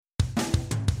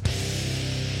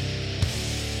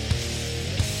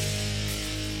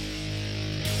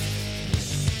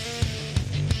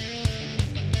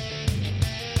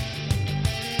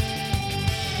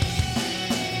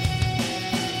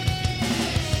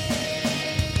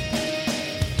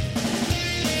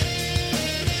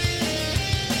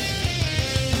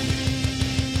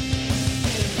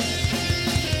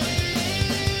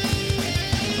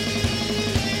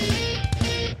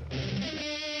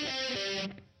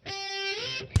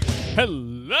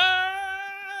Hello,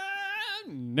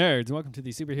 nerds, and welcome to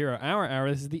the Superhero Hour.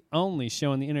 This is the only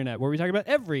show on the internet where we talk about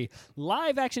every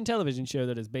live-action television show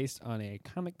that is based on a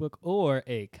comic book or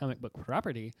a comic book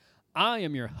property. I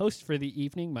am your host for the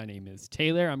evening. My name is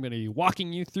Taylor. I'm going to be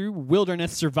walking you through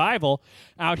wilderness survival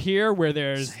out here where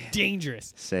there's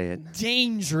dangerous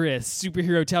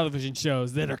superhero television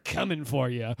shows that are coming for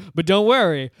you. But don't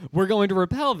worry, we're going to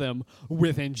repel them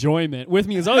with enjoyment. With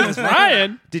me as always is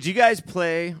Ryan. Did you guys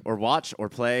play or watch or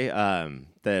play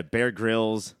the Bear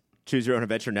Grylls Choose Your Own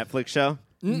Adventure Netflix show?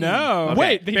 No. Okay.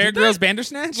 Wait, they Bear did Grylls that?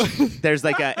 Bandersnatch? There's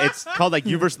like it's called like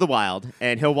You vs. the Wild,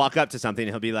 and he'll walk up to something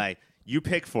and he'll be like, "You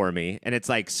pick for me," and it's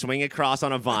like swing across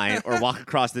on a vine or walk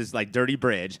across this like dirty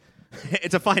bridge.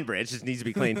 It's a fine bridge, just needs to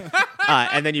be cleaned.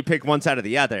 And then you pick one side or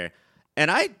the other. And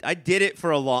I did it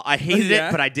for I hated it,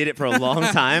 but I did it for a long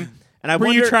time. And I Were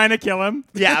you trying to kill him?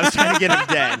 Yeah, I was trying to get him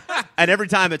dead. And every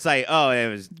time it's like, oh, it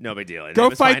was no big deal. Go It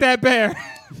was fight fine. that bear.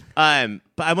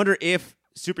 But I wonder if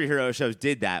superhero shows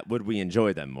did that, would we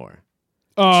enjoy them more?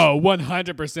 Oh,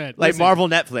 100%. Like Listen, Marvel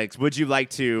Netflix, would you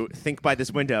like to think by this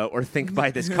window or think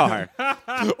by this car?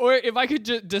 Or if I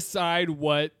could decide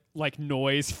what like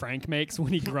noise Frank makes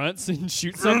when he grunts and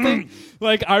shoots something,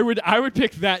 like I would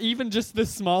pick that, even just the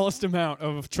smallest amount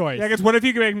of choice. Yeah, because what if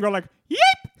you could make him go like, "Yip!"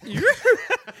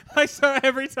 Like so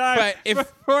every time. But if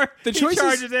before the he choice is-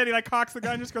 charges in, he like cocks the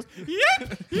gun and just goes,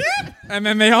 "Yip! Yip!" And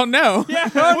then they all know. Yeah,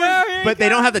 oh, no, here But you they go.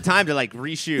 don't have the time to like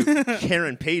reshoot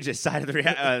Karen Page's side of the the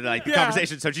Yeah.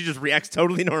 conversation, so she just reacts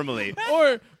totally normally.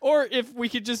 Or if we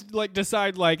could just like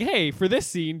decide like, hey, for this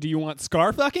scene, do you want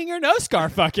scar fucking or no scar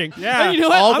fucking? Yeah. And you know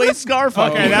what? I'm Always gonna- scar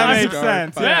fucking. Okay, that Nice. makes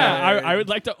sense. Yeah, I would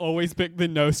like to always pick the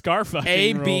no scar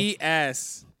fucking rule.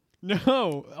 ABS.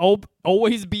 No,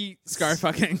 always be Scar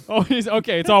fucking. Always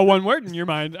okay. It's all one word in your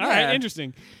mind. All right, Yeah.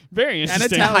 interesting, very And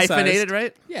interesting. italicized. Hyphenated,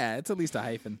 right? Yeah, it's at least a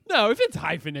hyphen. No, if it's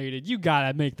hyphenated, you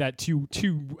gotta make that two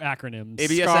acronyms.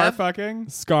 ABSF? Scar fucking.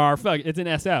 Scar fuck. It's an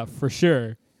SF for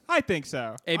sure. I think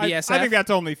so. ABSF? I think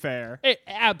that's only fair. Hey,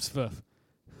 absf.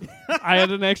 I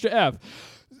had an extra F.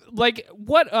 Like,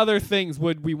 what other things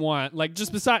would we want? Like,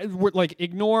 just besides, like,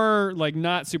 ignore, like,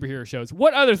 not superhero shows.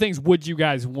 What other things would you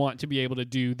guys want to be able to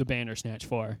do the Bandersnatch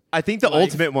for? I think the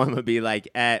ultimate one would be like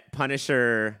at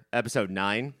Punisher episode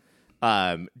 9.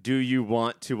 Do you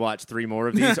want to watch 3 more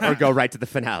of these or go right to the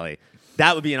finale?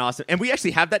 That would be an awesome. And we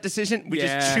actually have that decision. We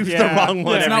Yeah. just choose Yeah. the wrong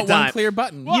one It's every not time. one clear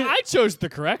button. Well, I chose the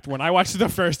correct one. I watched the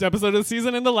first episode of the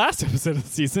season and the last episode of the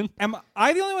season. Am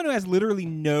I the only one who has literally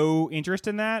no interest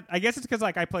in that? I guess it's because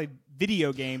like I played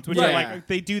video games, which Yeah. are like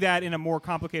they do that in a more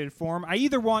complicated form. I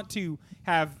either want to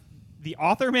have the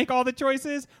author make all the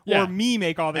choices Yeah. or me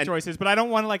make all the And- choices, but I don't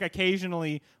want to like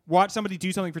occasionally watch somebody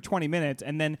do something for 20 minutes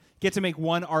and then get to make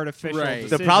one artificial Right.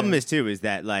 decision. The problem is too is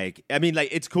that like I mean like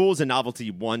it's cool as a novelty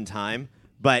one time,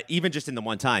 but even just in the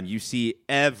one time you see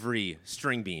every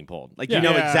string being pulled. Like Yeah. you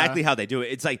know Yeah. exactly how they do it.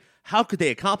 It's like how could they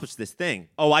accomplish this thing?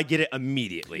 Oh, I get it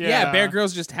immediately. Yeah. Yeah, Bear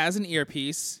Grylls just has an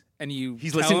earpiece, and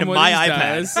He's tell listening him to what my he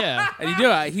iPad. does, Yeah. and you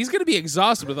do it. He's going to be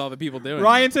exhausted with all the people doing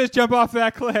Ryan says jump off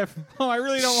that cliff. Oh, I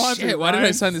really don't want it. Shit, to. why did I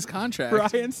Ryan- sign this contract?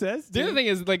 Ryan says. The other thing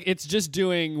is, like, it's just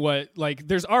doing what, like,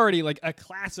 there's already, like, a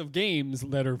class of games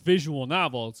that are visual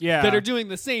novels Yeah. that are doing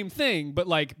the same thing, but,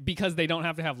 like, because they don't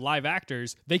have to have live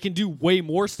actors, they can do way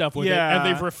more stuff with it, Yeah. and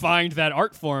they've refined that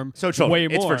art form So children, way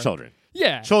more. it's for children.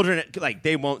 Yeah. Children like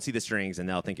they won't see the strings and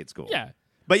they'll think it's cool. Yeah.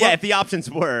 But yeah, Well- if the options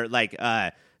were like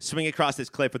swing across this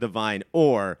cliff with a vine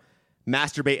or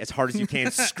masturbate as hard as you can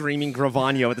screaming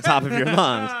Gravano at the top of your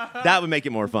lungs, that would make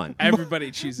it more fun. Everybody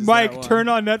chooses Mike, that one. turn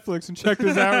on Netflix and check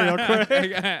this out real quick.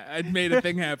 I made a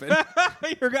thing happen.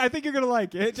 I think you're gonna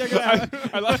like it. Check it out.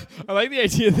 I like the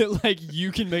idea that, like,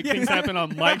 you can make things happen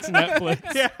on Mike's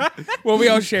Netflix. Yeah. Well, we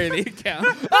all share the account.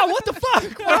 Oh, what the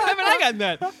fuck? Why haven't I gotten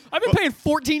that? I've been paying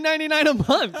 $14.99 a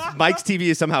month. Mike's TV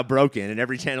is somehow broken, and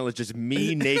every channel is just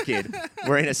me naked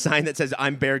wearing a sign that says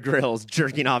 "I'm Bear Grylls,"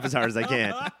 jerking off as hard as I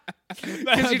can.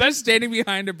 Because you're just standing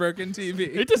behind a broken TV.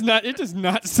 It does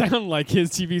not sound like his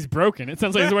TV's broken. It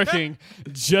sounds like it's working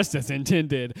just as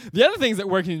intended. The other things that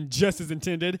working just as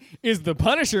intended is The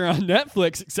Punisher on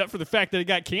Netflix, except for the fact that it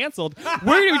got canceled. We're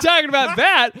going to be talking about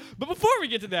that. But before we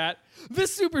get to that, the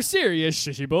super serious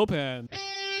Shishy Bullpen.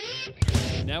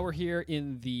 Now we're here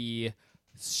in the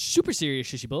super serious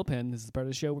Shishy Bullpen. This is part of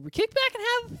the show where we kick back and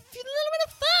have a little bit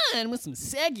of fun with some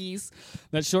seggies.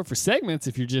 That's short for segments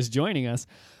if you're just joining us.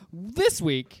 This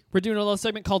week, we're doing a little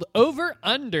segment called Over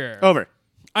Under. Over.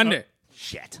 Under.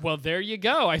 Shit. Well, there you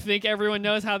go. I think everyone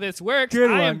knows how this works.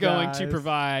 Good I am one, going guys. to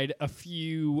provide a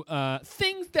few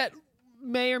things that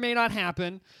may or may not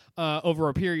happen over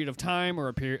a period of time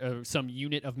or some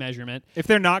unit of measurement. If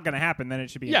they're not going to happen, then it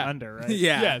should be Yeah. an under, right?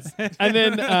 Yeah. Yes, and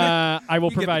then I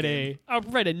will You get the provide I'll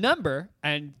provide a number,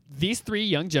 and these three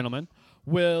young gentlemen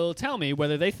will tell me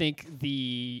whether they think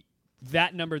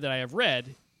that number that I have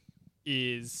read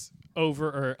is over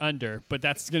or under. But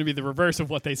that's going to be the reverse of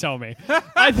what they tell me.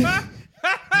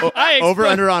 Over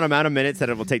under on amount of minutes that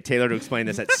it will take Taylor to explain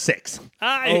this at 6.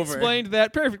 I Over. explained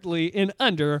that perfectly in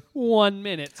under 1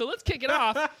 minute. So let's kick it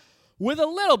off with a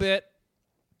little bit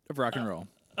Of rock and roll.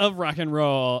 of rock and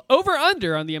roll. Over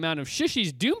under on the amount of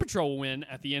Shishi's Doom Patrol win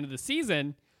at the end of the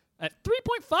season at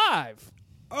 3.5.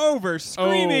 Over.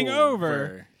 Screaming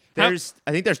over. I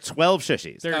think there's 12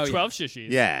 shishis. There are Oh, yeah. 12 Shishis.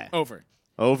 Yeah. Over.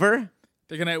 Over?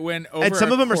 They're going to win over. And some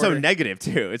of a them are so quarter. negative,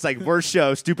 too. It's like worst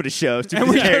show, stupidest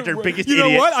character, biggest You idiot.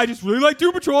 know what? I just really like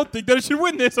Doom Patrol. Think that it should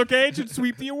win this, okay? It should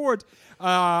sweep the awards.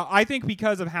 I think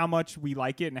because of how much we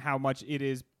like it and how much it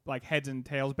is like heads and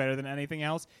tails better than anything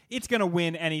else, it's going to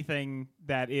win anything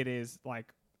that it is like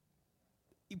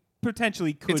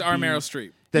potentially could It's our be. Meryl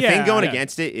Streep. The Yeah. thing going Yeah.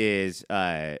 against it is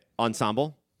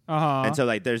ensemble. Uh-huh. And so,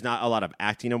 like, there's not a lot of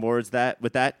acting awards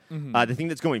with that. The thing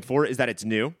that's going for it is that it's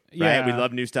new, right? Yeah. We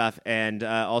love new stuff, and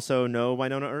also no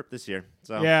Winona Earp this year.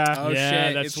 So yeah. Oh, Yeah,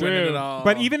 shit. that's It's winning true. it all.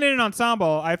 But even in an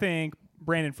ensemble, I think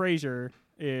Brandon Fraser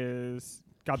is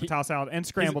got the toss out and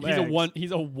scrambled he's eggs.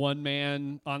 He's a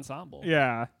one-man ensemble.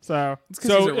 Yeah. So it's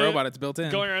because So, he's a robot. It's built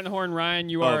in. Going around the horn, Ryan,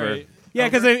 you are Over. a... yeah,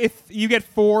 because if you get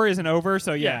 4 is an over,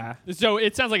 so yeah. So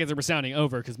it sounds like it's a resounding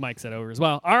over because Mike said over as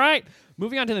well. All right.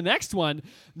 Moving on to the next one.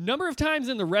 Number of times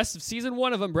in the rest of season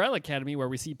 1 of Umbrella Academy where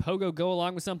we see Pogo go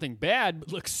along with something bad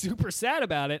but look super sad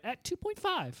about it at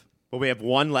 2.5. Well, we have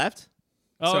one left.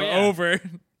 Oh, so yeah. over.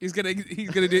 He's gonna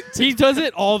do He does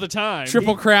it all the time.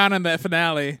 triple crown in the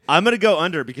finale. I'm going to go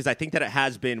under because I think that it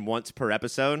has been once per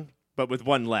episode, but with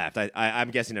one left.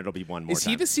 I'm guessing it'll be one more Is time.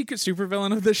 he the secret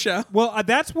supervillain of the show? Well,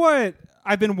 that's what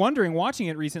I've been wondering watching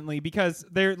it recently because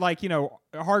they're like,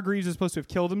 Hargreaves is supposed to have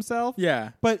killed himself. Yeah.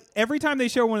 But every time they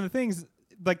show one of the things,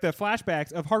 like the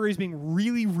flashbacks of Hargreaves being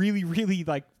really, really, really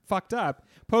like fucked up,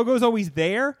 Pogo's always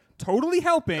there, totally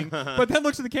helping, but then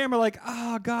looks at the camera like,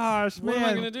 oh gosh, What man. am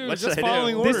I going to do? What Just should I do?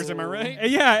 following This- orders, am I right?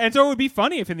 Yeah, and so it would be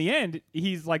funny if in the end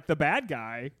he's like the bad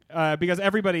guy because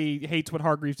everybody hates what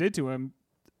Hargreaves did to him.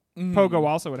 Pogo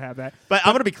also would have that. But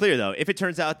I'm going to be clear, though. If it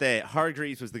turns out that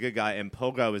Hargreaves was the good guy and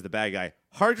Pogo is the bad guy,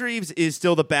 Hargreaves is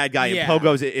still the bad guy Yeah. and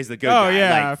Pogo is the good Oh guy.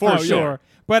 yeah, Like, for sure.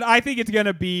 But I think it's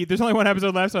gonna be. There's only one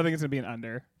episode left, so I think it's gonna be an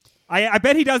under. I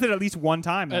bet he does it at least one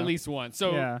time. Though. At least one.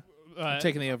 So Yeah.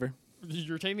 Taking the over.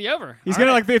 you're taking the over. He's All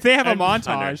gonna right. like if they have a And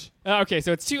montage. Okay,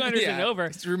 so it's 2 unders and over.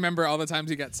 Just remember all the times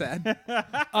he got sad.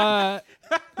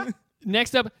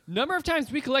 Next up, number of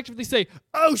times we collectively say,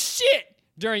 oh shit,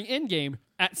 during Endgame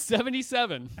at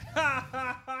 77.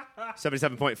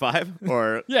 77.5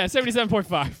 or Yeah,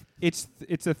 77.5. It's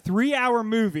a 3-hour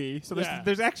movie, so Yeah.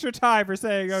 there's extra time for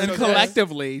saying. Oh, And so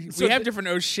collectively, So we have the- different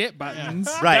oh shit buttons.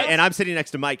 right. And I'm sitting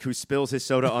next to Mike, who spills his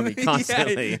soda on me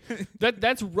constantly.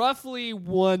 That's roughly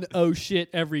one oh shit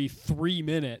every 3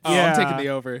 minutes. Oh, Yeah. I'm taking the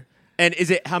over. And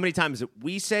is it how many times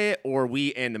we say it or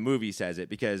we and the movie says it?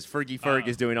 Because Fergie Ferg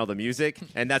is doing all the music,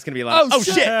 and that's going to be a lot. Oh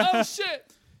shit! Oh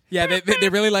shit. Yeah, they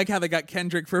really like how they got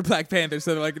Kendrick for Black Panther.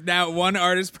 So they're like, now one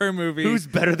artist per movie. Who's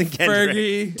better than Kendrick?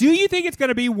 Fergie? Do you think it's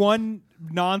gonna be one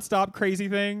nonstop crazy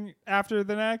thing after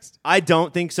the next? I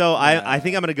don't think so. I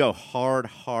think I'm going to go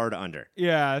hard under.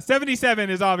 Yeah,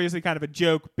 77 is obviously kind of a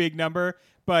joke, big number.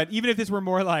 But even if this were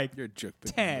more like You're a joke.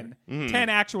 big 10, number. 10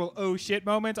 actual oh shit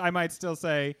moments, I might still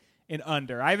say an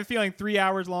under. I have a feeling 3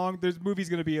 hours long. This movie's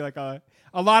going to be like a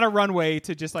lot of runway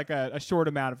to just like a short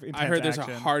amount of intense I heard there's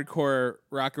action. a hardcore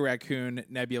Rocket Raccoon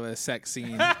Nebula sex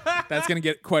scene. That's going to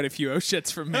get quite a few oh shits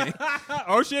from me.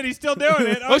 Oh shit, he's still doing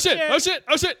it. Oh shit. Oh shit.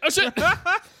 Oh shit. Oh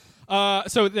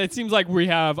shit. So it seems like we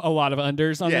have a lot of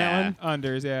unders on Yeah. that one.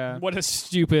 Unders, yeah. What a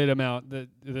stupid amount that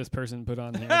this person put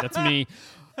on here. That's me.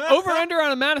 Over under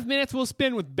on amount of minutes we'll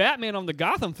spend with Batman on the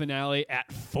Gotham finale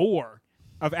at 4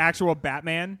 Of actual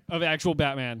Batman. of actual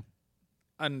Batman.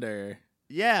 Under.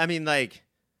 Yeah, I mean, like,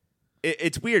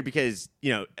 it's weird because,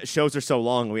 shows are so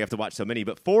long and we have to watch so many,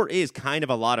 but 4 is kind of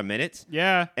a lot of minutes.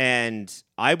 Yeah. And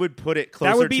I would put it That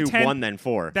closer would be to 10 1 than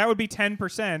 4. That would be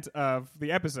 10% of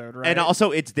the episode, right? And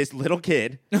also, it's this little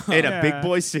kid in a Yeah. big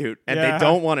boy suit, and Yeah. they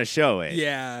don't want to show it.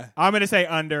 Yeah. I'm going to say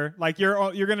under. Like you're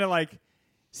going to like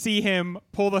see him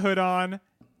pull the hood on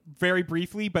very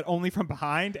briefly, but only from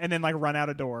behind, and then like run out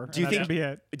a door. Do you and think? that'll be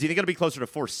it? Do you think it'll be closer to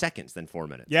 4 seconds than 4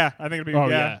 minutes? Yeah, I think it'll be. Oh,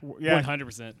 yeah, yeah. yeah.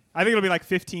 100%. I think it'll be like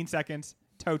 15 seconds,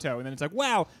 Toto, and then it's like,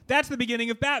 wow, that's the beginning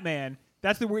of Batman.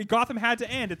 That's the way Gotham had to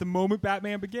end at the moment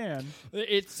Batman began.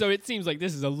 So it seems like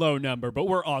this is a low number, but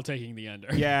we're all taking the under.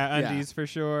 Yeah, undies for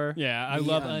sure. Yeah, I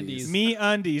love undies. Me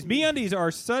undies. Me undies are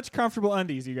such comfortable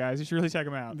undies, you guys. You should really check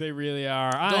them out. They really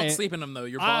are. Don't sleep in them though.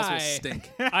 Your balls will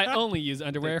stink. I only use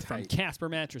underwear They're from tight. Casper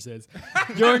mattresses.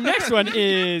 Your next one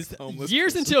is Homeless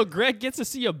years person. until Greg gets to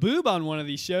see a boob on one of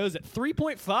these shows at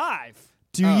 3.5.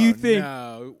 Do you think?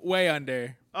 No, way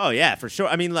under. Oh yeah, for sure.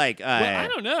 I mean, like, Well, I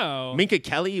don't know. Minka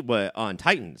Kelly on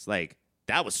Titans, like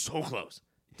that was so close.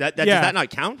 That Yeah. does that not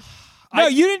count? No,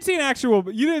 you didn't see an actual.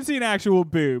 You didn't see an actual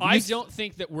boob. I You don't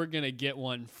think that we're gonna get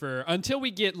one until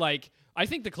we get like. I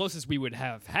think the closest we would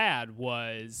have had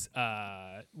was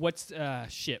what was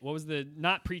the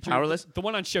not Preacher? Powerless? The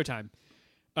one on Showtime.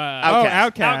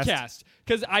 Outcast.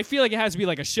 Because I feel like it has to be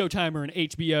like a Showtime or an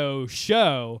HBO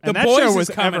show. And The that Boys show is was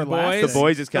coming, everlasting. boys. The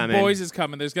Boys is coming. The Boys is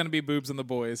coming. There's going to be boobs in The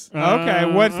Boys. Okay,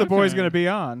 what's the boys okay. going to be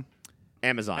on?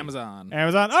 Amazon.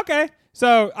 Amazon. Okay,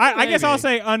 so I guess I'll Maybe.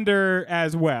 say under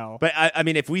as well. But I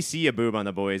mean, if we see a boob on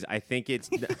The Boys, I think it's.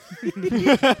 You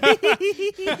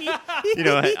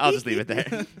know what? I'll just leave it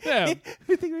there. Yeah. I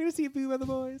think we're going to see a boob on the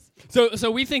boys.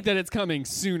 So we think that it's coming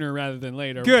sooner rather than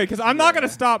later. Good, because I'm not going to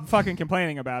stop fucking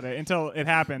complaining about it until it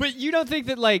happens. But you don't think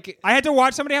that like I had to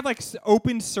watch somebody have like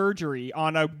open surgery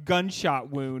on a gunshot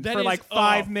wound That for is- like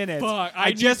 5 oh, minutes. fuck. I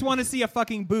I just want to see a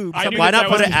fucking boob. I knew Why that not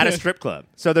put was it at a good. strip club?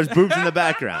 So there's boobs in the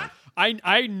background.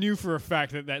 I knew for a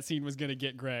fact that scene was gonna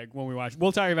get Greg when we watched.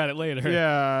 We'll talk about it later.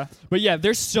 Yeah. But yeah,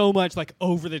 there's so much like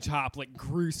over the top, like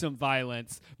gruesome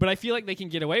violence. But I feel like they can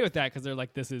get away with that because they're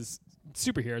like, this is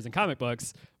superheroes and comic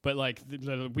books. But like,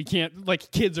 we can't.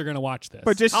 Like, kids are gonna watch this.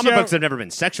 But just Comic show, books have never been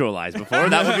sexualized before.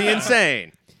 That would be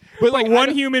insane. but like like, I one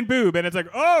don't- human boob, and it's like,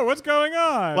 oh, what's going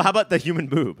on? Well, how about the human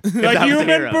boob? If a that was a human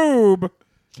hero. boob. oh,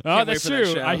 Can't that's wait for that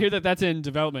true. show. I hear that's in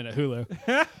development at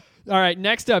Hulu. All right,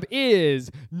 next up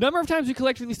is number of times we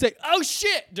collectively say "oh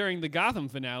shit" during the Gotham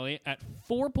finale at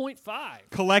 4.5.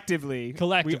 Collectively,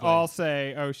 Collectively. we all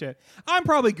say, "Oh shit!" I'm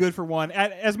probably good for one.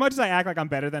 As much as I act like I'm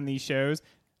better than these shows,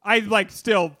 I like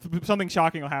still something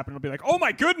shocking will happen. I'll be like, "Oh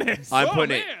my goodness!" I'm Oh,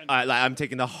 putting it. man. I'm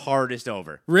taking the hardest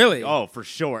over. Really? Oh, for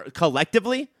sure.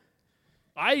 Collectively.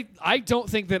 I don't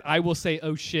think that I will say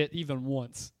 "oh shit" even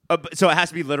once. So it has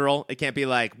to be literal. It can't be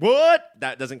like what.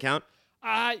 That doesn't count.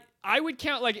 I would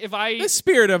count like if I The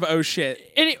spirit of oh shit.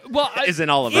 Isn't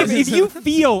all of If, us? if you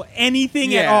feel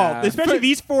anything at Yeah. all, especially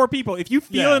these four people, if you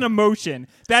feel Yeah. an emotion,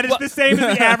 that is the same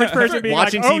as the average person being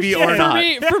Watching like, "Oh TV shit." or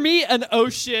not. for me, an oh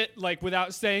shit, like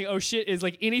without saying oh shit, is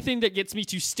like anything that gets me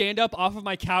to stand up off of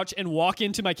my couch and walk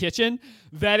into my kitchen.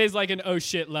 That is like an oh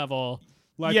shit level.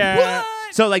 Like, Yeah. what?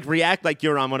 So like react like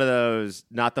you're on one of those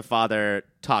not the father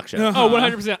talk shows. Oh,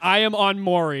 100%. I am on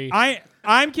Maury.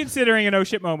 I'm considering an oh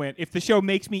shit moment if the show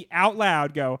makes me out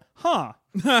loud go, huh.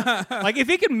 Like if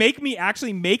it can make me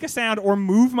actually make a sound or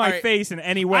move my All right. face in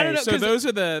any way. I don't know, So those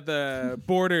are the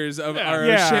borders of our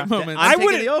Yeah. oh shit moments. I'm taking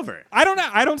wouldn't- the over. I don't know.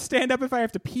 I don't stand up if I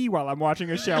have to pee while I'm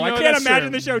watching a show. You I know, can't that's imagine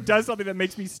true. the show does something that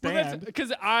makes me stand.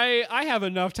 Because I have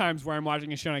enough times where I'm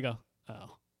watching a show and I go,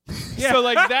 oh. Yeah. So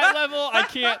like that level, I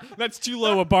can't. That's too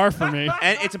low a bar for me.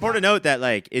 And it's important to note that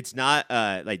like it's not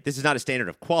like this is not a standard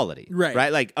of quality, Right.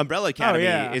 Right? Like Umbrella Academy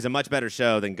yeah. is a much better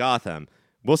show than Gotham.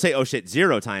 We'll say oh shit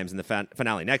 0 times in the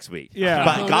finale next week. Yeah.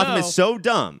 but Oh, Gotham no. is so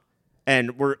dumb,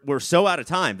 and we're so out of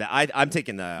time that I'm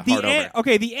taking the The hard end, over.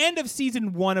 okay, the end of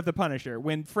season 1 of The Punisher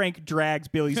when Frank drags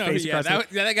Billy's Oh, face yeah, across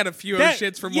that got a few that- oh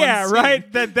shits from yeah, one scene.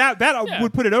 right. That Yeah.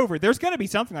 would put it over. There's going to be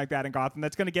something like that in Gotham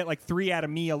that's going to get like 3 out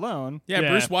of me alone. Yeah, Yeah.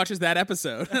 Bruce watches that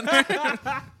episode.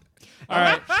 All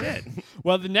right.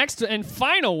 Well, the next and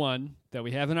final one that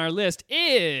we have in our list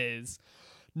is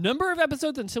number of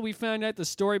episodes until we found out the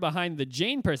story behind the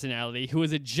Jane personality, who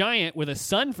is a giant with a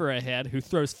sun for a head who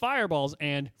throws fireballs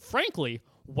and, frankly,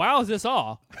 wows us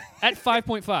all at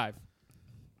 5.5.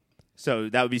 So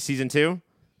that would be season 2.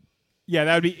 Yeah,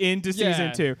 that would be into season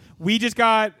Yeah. 2. We just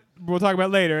got, we'll talk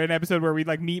about later, an episode where we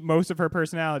like meet most of her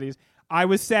personalities. I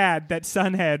was sad that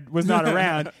Sunhead was not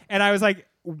around, and I was like,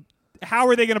 how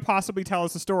are they going to possibly tell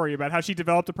us a story about how she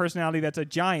developed a personality that's a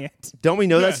giant? Don't we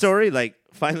know that Yes. story? Like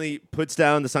finally puts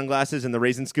down the sunglasses and the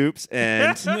raisin scoops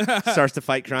and starts to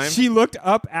fight crime. She looked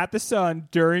up at the sun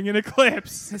during an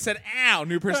eclipse. I said, ow,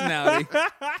 new personality.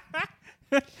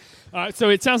 So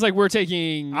it sounds like we're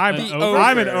taking I'm an over.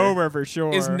 I'm an over for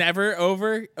sure. Is never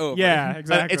over. Yeah,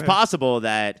 exactly. It's possible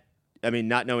that, I mean,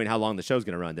 not knowing how long the show's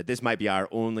going to run, that this might be our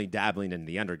only dabbling in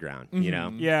the underground. You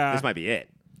know, Yeah. this might be it.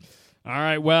 All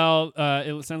right. Well,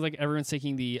 it sounds like everyone's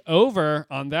taking the over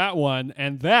on that one,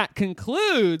 and that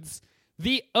concludes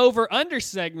the over/under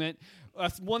segment.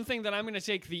 One thing that I'm going to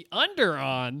take the under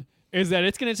on is that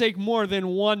it's going to take more than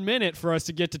 1 minute for us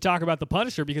to get to talk about The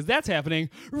Punisher because that's happening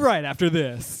right after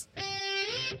this.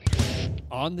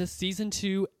 On the season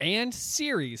 2 and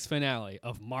series finale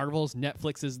of Marvel's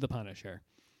Netflix's The Punisher,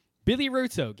 Billy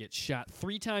Russo gets shot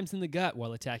 3 times in the gut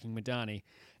while attacking Madani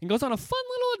and goes on a fun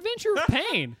little adventure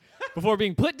of pain before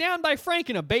being put down by Frank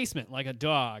in a basement like a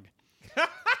dog.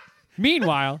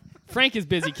 Meanwhile, Frank is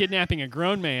busy kidnapping a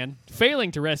grown man,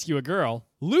 failing to rescue a girl,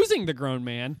 losing the grown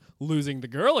man, losing the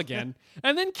girl again,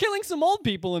 and then killing some old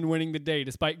people and winning the day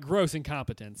despite gross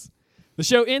incompetence. The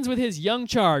show ends with his young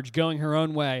charge going her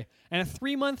own way, and a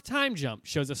 3-month time jump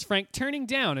shows us Frank turning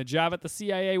down a job at the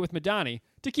CIA with Madani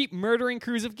to keep murdering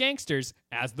crews of gangsters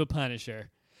as the Punisher.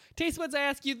 Taste Buds, I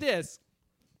ask you this.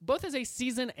 Both as a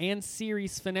season and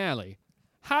series finale,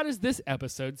 how does this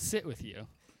episode sit with you?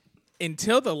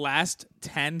 Until the last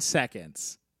 10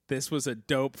 seconds, this was a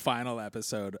dope final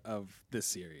episode of this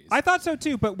series. I thought so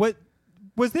too, but what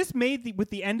was this made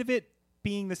with the end of it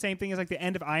being the same thing as like the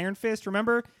end of Iron Fist?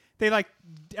 Remember, they like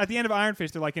at the end of Iron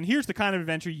Fist, they're like, and here's the kind of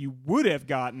adventure you would have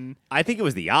gotten. I think it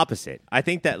was the opposite. I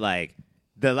think that like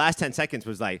the last 10 seconds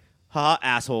was like, ha,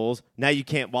 assholes, now you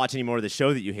can't watch any more of the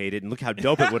show that you hated, and look how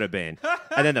dope it would have been.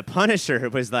 And then the Punisher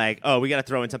was like, oh, we got to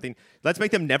throw in something. Let's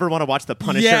make them never want to watch the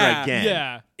Punisher again.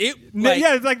 Yeah.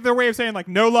 Yeah, it's like their way of saying like,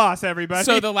 no loss, everybody.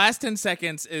 So the last 10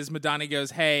 seconds is Madani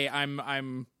goes, hey,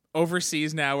 I'm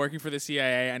overseas now working for the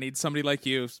CIA. I need somebody like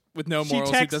you with no she morals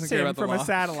who texts doesn't care him about the from law. a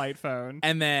satellite phone.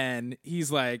 And then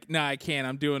he's like, no, I can't.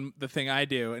 I'm doing the thing I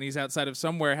do. And he's outside of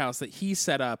some warehouse that he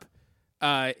set up.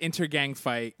 Inter-gang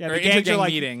fight or the gangs inter-gang are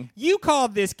like, meeting. You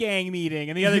called this gang meeting,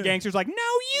 and the other gangster's like, no,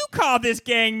 you called this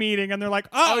gang meeting, and they're like,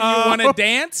 Oh, you want to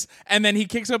dance? And then he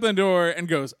kicks open the door and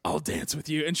goes, I'll dance with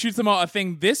you, and shoots them all. A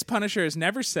thing this Punisher has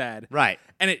never said. Right.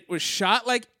 And it was shot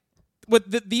like what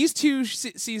these two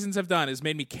seasons have done is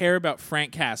made me care about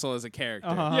Frank Castle as a character.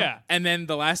 Yeah. And then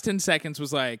the last 10 seconds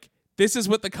was like, this is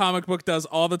what the comic book does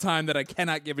all the time that I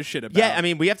cannot give a shit about. Yeah, I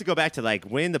mean, we have to go back to like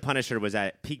when the Punisher was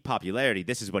at peak popularity.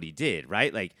 This is what he did,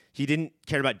 right? Like he didn't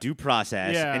care about due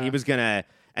process, and he was gonna.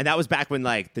 And that was back when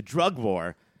like the drug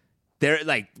war. They're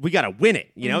like, we gotta win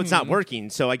it. You know, it's not working.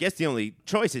 So I guess the only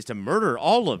choice is to murder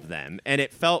all of them, and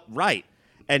it felt right.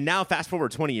 And now, fast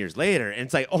forward 20 years later, and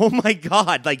it's like, oh my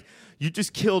god, like you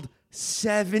just killed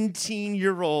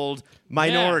 17-year-old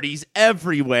minorities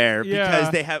everywhere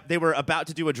because they were about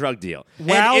to do a drug deal.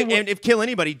 Wow. And if kill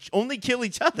anybody, only kill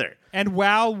each other. And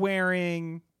while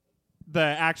wearing the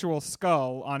actual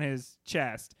skull on his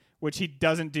chest, which he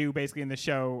doesn't do basically in the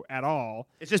show at all.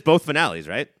 It's just both finales,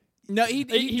 right? No, he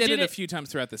did it a it- few times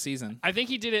throughout the season. I think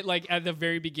he did it like at the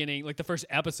very beginning, like the first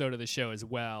episode of the show as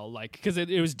well, like because it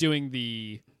was doing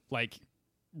the like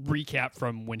recap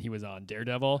from when he was on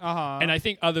Daredevil. And I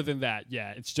think other than that,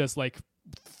 yeah, it's just like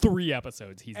 3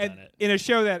 episodes he's done it. In a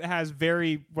show that has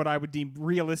very, what I would deem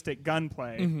realistic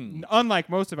gunplay, unlike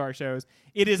most of our shows,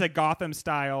 it is a Gotham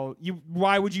style.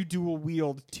 Why would you dual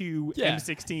wield 2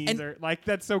 M16s? And- Or like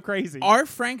that's so crazy. Our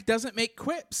Frank doesn't make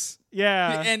quips.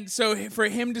 Yeah. And so for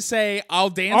him to say, I'll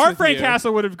dance Our with Frank you.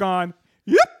 Castle would have gone,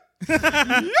 yep.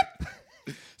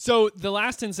 So the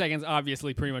last 10 seconds,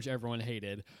 obviously, pretty much everyone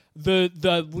hated.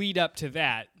 The lead up to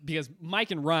that, because Mike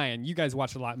and Ryan, you guys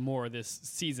watched a lot more this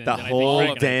season. The than whole I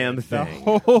think Greg and I damn did. thing.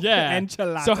 Whole Yeah.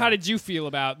 enchilada. So how did you feel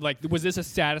about, like, was this a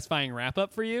satisfying wrap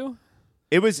up for you?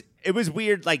 It was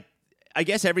weird. Like, I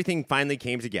guess everything finally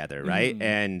came together, right?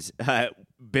 And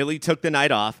Billy took the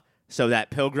night off so that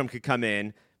Pilgrim could come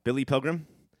in. Billy Pilgrim?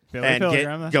 Billy and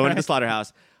Pilgrim, that's go into right. the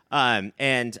slaughterhouse.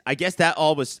 And I guess that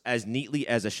all was as neatly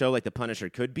as a show like The Punisher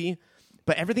could be.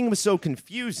 But everything was so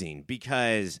confusing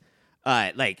because,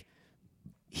 like,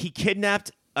 he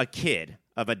kidnapped a kid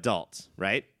of adults,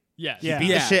 right? Yes. Yeah.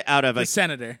 Beat the shit out of the a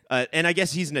senator. and I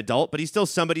guess he's an adult, but he's still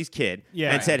somebody's kid.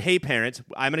 Yeah. And said, "Hey, parents,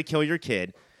 I'm going to kill your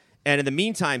kid." And in the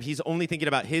meantime, he's only thinking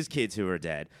about his kids who are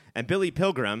dead. And Billy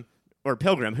Pilgrim,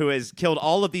 who has killed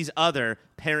all of these other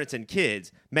parents and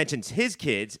kids, mentions his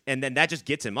kids, and then that just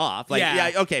gets him off. Like,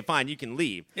 Yeah. okay, fine, you can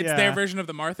leave. It's Yeah. their version of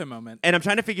the Martha moment. And I'm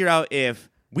trying to figure out if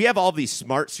we have all these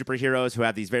smart superheroes who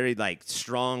have these very like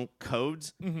strong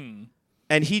codes.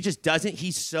 And he just doesn't.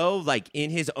 He's so like in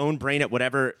his own brain at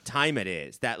whatever time it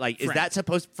is that like is that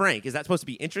supposed to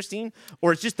be interesting,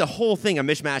 or it's just the whole thing a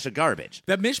mishmash of garbage?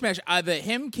 The mishmash,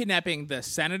 him kidnapping the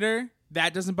senator,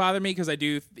 that doesn't bother me because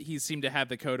he seemed to have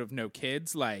the code of no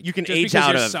kids. Like You can just age because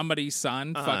out you're of- somebody's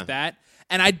son. Fuck that.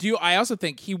 And I also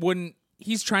think he wouldn't.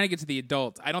 He's trying to get to the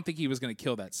adults. I don't think he was going to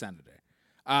kill that senator.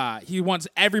 He wants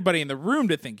everybody in the room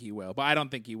to think he will, but I don't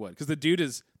think he would because the dude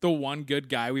is the one good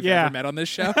guy we've Yeah. ever met on this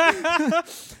show.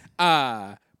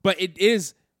 But it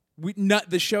is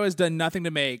the show has done nothing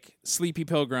to make Sleepy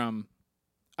Pilgrim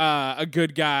a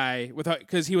good guy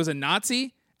because he was a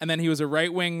Nazi and then he was a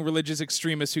right-wing religious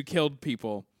extremist who killed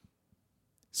people.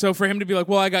 So for him to be like,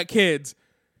 well, I got kids,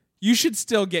 you should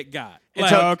still get got.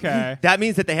 Like, Okay. That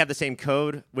means that they have the same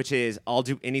code, which is I'll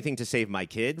do anything to save my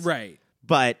kids. right.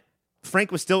 But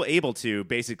Frank was still able to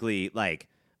basically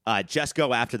just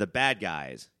go after the bad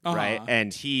guys, right?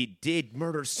 And he did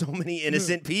murder so many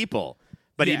innocent people.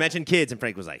 But he Yeah. mentioned kids, and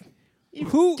Frank was like,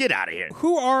 Who get out of here.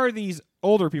 Who are these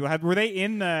older people? Were they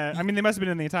in the? I mean, they must have been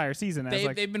in the entire season.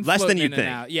 They've been Less floating than you'd in and think.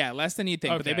 out. Yeah, less than you'd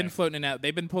think. But they've Okay. been floating in and out.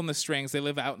 They've been pulling the strings. They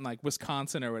live out in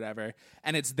Wisconsin or whatever,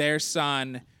 and it's their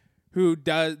son who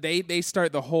does. They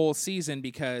start the whole season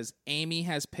because Amy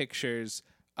has pictures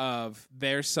of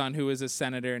their son, who is a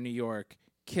senator in New York,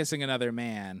 kissing another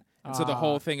man, and so the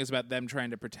whole thing is about them trying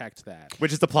to protect that.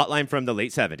 Which is the plot line from the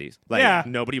late 70s. Yeah.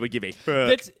 Nobody would give a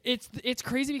fuck. It's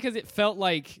crazy because it felt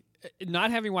like, not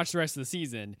having watched the rest of the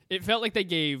season, it felt like they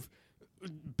gave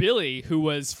Billy, who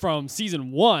was from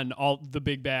season 1, all the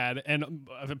big bad, and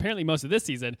apparently most of this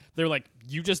season, they're like,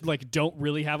 you just don't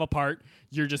really have a part.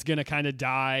 You're just gonna kind of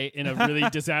die in a really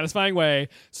dissatisfying way,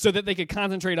 so that they could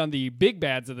concentrate on the big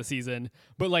bads of the season.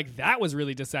 But that was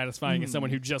really dissatisfying as someone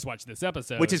who just watched this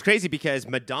episode. Which is crazy because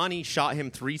Madani shot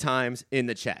him 3 times in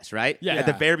the chest, right? Yeah. At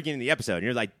the very beginning of the episode. And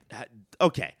you're like,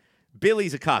 okay,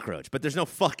 Billy's a cockroach, but there's no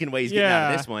fucking way he's getting out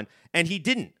Yeah. of this one. And he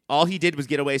didn't. All he did was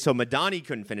get away so Madani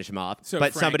couldn't finish him off, So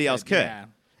but Frank somebody else could. yeah.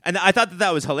 And I thought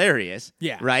that was hilarious.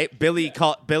 Yeah. Right?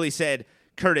 Billy said,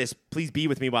 Curtis, please be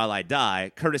with me while I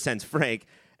die. Curtis sends Frank,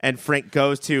 and Frank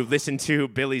goes to listen to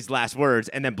Billy's last words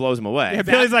and then blows him away. Yeah,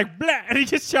 Billy's like, blah, and he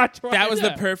just shot twice. That was the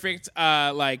Yeah. perfect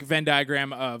Venn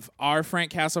diagram of our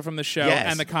Frank Castle from the show Yes.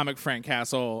 and the comic Frank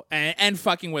Castle, and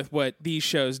fucking with what these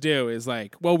shows do is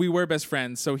well, we were best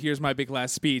friends, so here's my big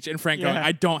last speech, and Frank going, Yeah.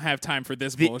 I don't have time for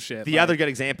this bullshit. The other good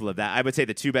example of that, I would say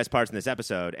the 2 best parts in this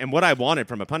episode, and what I wanted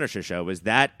from a Punisher show was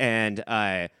that and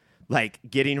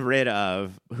getting rid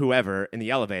of whoever in the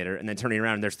elevator and then turning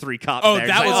around and there's 3 cops there. It's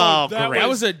that like,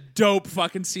 was a dope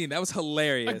fucking scene. That was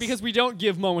hilarious. because we don't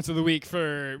give moments of the week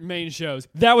for main shows.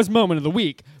 That was moment of the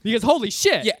week because holy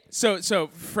shit. yeah, so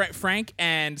Frank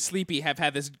and Sleepy have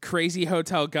had this crazy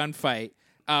hotel gunfight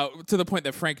to the point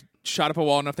that Frank shot up a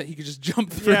wall enough that he could just jump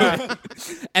through. Yeah.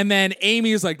 And then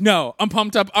Amy is like, no, I'm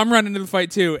pumped up. I'm running to the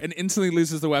fight too, and instantly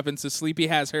loses the weapon. So Sleepy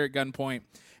has her at gunpoint.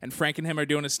 And Frank and him are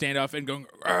doing a standoff and going,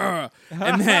 "Argh."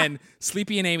 And then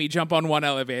Sleepy and Amy jump on one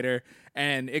elevator,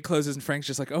 and it closes, and Frank's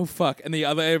just like, oh, fuck. And the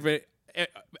other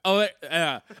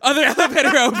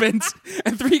elevator opens,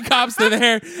 and 3 cops are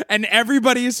there, and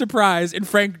everybody is surprised, and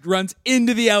Frank runs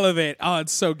into the elevator. Oh,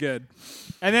 it's so good.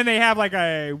 And then they have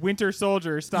a Winter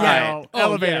Soldier style Yeah. Oh,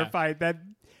 elevator yeah. fight that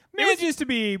manages to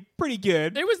be pretty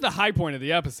good. It was the high point of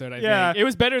the episode, I Yeah. think. It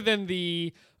was better than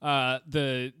the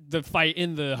fight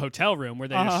in the hotel room where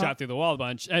they just shot through the wall a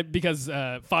bunch because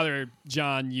Father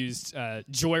John used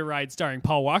Joyride starring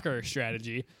Paul Walker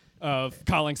strategy of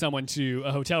calling someone to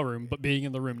a hotel room but being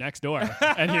in the room next door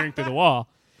and hearing through the wall.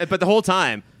 but the whole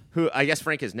time, who I guess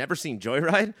Frank has never seen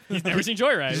Joyride. He's never seen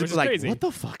Joyride, He's which just is like, crazy. what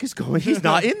the fuck is going? He's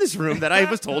not in this room that I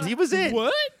was told he was in.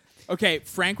 What? Okay,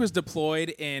 Frank was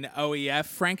deployed in OEF.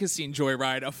 Frank has seen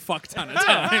Joyride a fuck ton of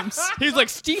times. He's like,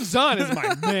 Steve Zahn is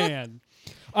my man.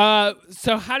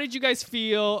 So how did you guys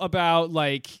feel about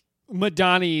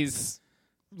Madani's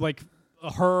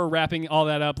her wrapping all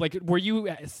that up?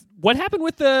 What happened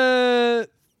with the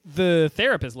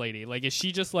therapist lady? Is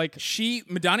she just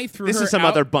Madani threw This her is some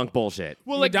out. other bunk bullshit.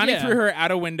 Madani threw her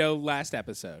out a window last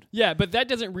episode. Yeah, but that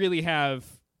doesn't really have.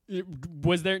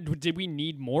 Did we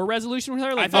need more resolution with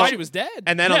her? I thought she was dead.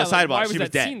 And then yeah, on the sidewalk, why was she was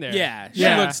that dead. scene there? yeah, she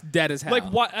Yeah. looks dead as hell.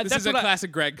 What- This that's is a what I-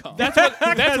 classic Greg call. That's what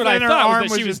I then her thought arm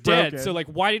was that was she was just dead. broken. So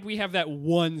why did we have that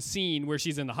one scene where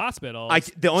she's in the hospital?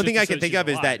 The only thing I just so can think she's of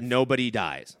is that alive? nobody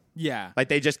dies. yeah.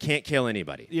 They just can't kill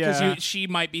anybody. Because Yeah. she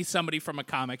might be somebody from a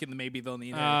comic, and maybe they'll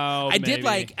need her. Oh, I did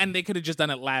maybe. and they could have just done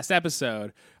it last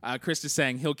episode. Chris is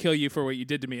saying he'll kill you for what you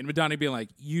did to me, and Madani being like,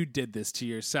 "You did this to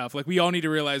yourself." We all need to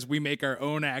realize we make our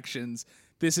own actions.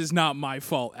 This is not my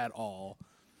fault at all.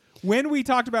 When we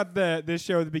talked about this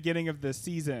show at the beginning of the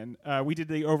season, we did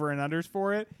the over and unders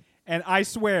for it. And I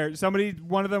swear,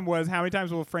 one of them was, how many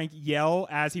times will Frank yell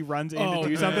as he runs in to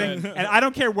do something? And I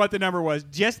don't care what the number was.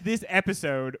 Just this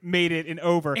episode made it an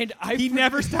over. And he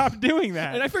never stopped doing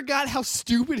that. And I forgot how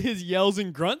stupid his yells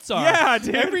and grunts are. Yeah,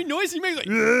 dude. Every noise he makes,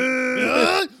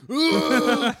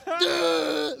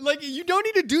 you don't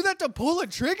need to do that to pull a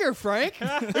trigger, Frank.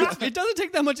 It doesn't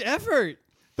take that much effort.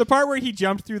 The part where he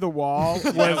jumped through the wall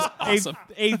was awesome.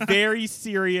 a very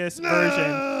serious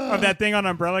version of that thing on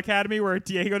Umbrella Academy where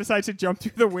Diego decides to jump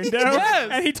through the window Yes.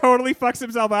 and he totally fucks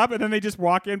himself up and then they just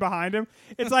walk in behind him.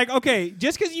 It's like, okay,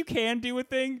 just because you can do a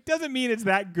thing doesn't mean it's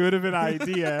that good of an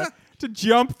idea to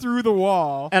jump through the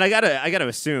wall. And I gotta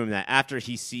assume that after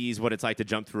he sees what it's like to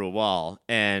jump through a wall,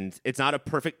 and it's not a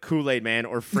perfect Kool-Aid Man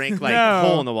or Frank like No.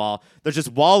 hole in the wall. There's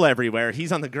just wall everywhere.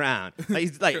 He's on the ground.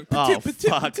 He's like, oh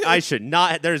fuck, I should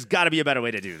not. There's got to be a better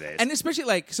way to do this. And especially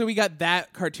like, so we got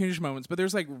that cartoonish moments, but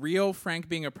there's like real Frank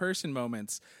being a person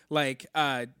moments. Like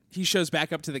he shows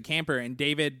back up to the camper, and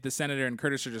David, the senator, and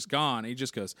Curtis are just gone. And he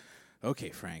just goes, "Okay,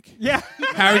 Frank, Yeah.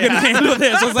 how are we gonna handle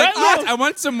this?" I was like, "Yes, I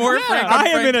want some more Frank." on I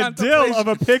am Frank in a dill of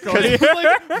a pickle.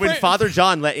 When Father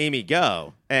John let Amy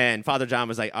go, and Father John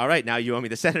was like, all right, now you owe me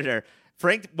the senator.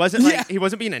 Frank wasn't like he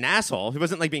wasn't being an asshole. He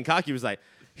wasn't like being cocky. He was like,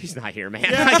 he's not here, man.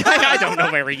 I don't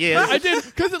know where he is. I did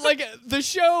because like the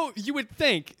show. You would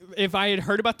think if I had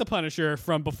heard about the Punisher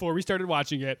from before we started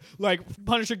watching it, like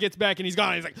Punisher gets back and he's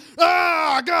gone. And he's like,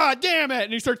 "Ah, god damn it!"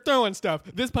 And he starts throwing stuff.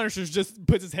 This Punisher just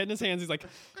puts his head in his hands. He's like,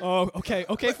 "Oh, okay,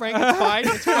 Frank, it's fine,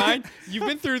 it's fine. You've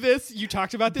been through this. You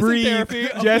talked about this Breathe. in therapy.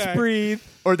 Okay. Just breathe.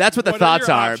 Or that's what the What are thoughts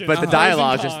your are, options? but the Pros and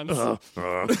dialogue just.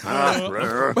 cons.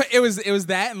 But it was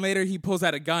that, and later he pulls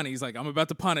out a gun. He's like, "I'm about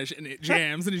to punish," and it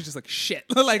jams, and he's just like, "Shit!"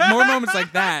 Like more moments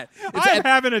like that. It's I'm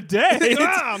having a day.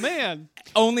 Ah, man.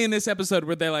 only in this episode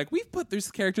where they're like, "We've put this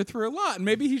character through a lot, and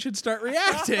maybe he should start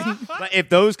reacting." But if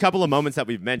those couple of moments that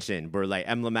we've mentioned were like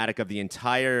emblematic of the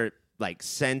entire like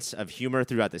sense of humor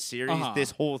throughout the series,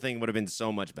 this whole thing would have been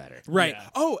so much better. Right. Yeah.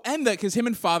 Oh, and because him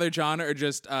and Father John are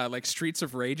just like streets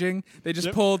of raging. They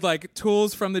just pulled like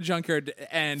tools from the junkyard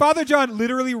and Father John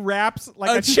literally wraps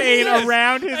like A a chain chain.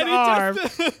 around his And he arm.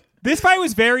 This fight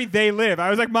was very They Live.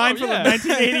 I was like mindful yeah. of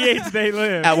 1988's They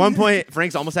Live. At one point,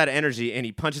 Frank's almost out of energy, and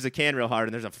he punches a can real hard,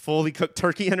 and there's a fully cooked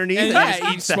turkey underneath. and and yeah, just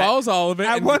he eats that. swallows all of it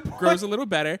At and one point, grows a little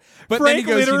better. But Frank then he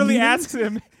goes, literally "You need-" asks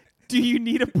him, "Do you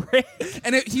need a break?"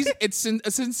 and it's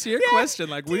a sincere question.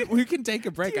 Like we can take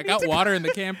a break. I got water in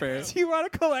the camper. Do you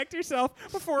want to collect yourself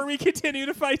before we continue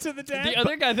to fight to the death? The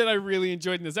other guy that I really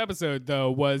enjoyed in this episode, though,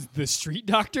 was the street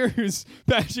doctor who's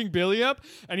bashing Billy up,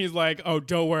 and he's like, "Oh,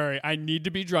 don't worry, I need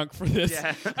to be drunk for this."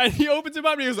 Yeah. And he opens him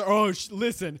up, and he goes, "Oh,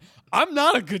 listen, I'm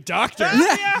not a good doctor.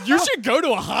 You should go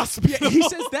to a hospital." He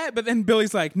says that, but then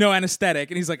Billy's like, "No anesthetic,"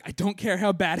 and he's like, "I don't care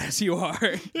how badass you are.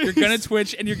 You're gonna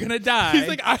twitch and you're gonna die." He's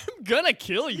like, "I'm gonna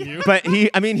kill you." But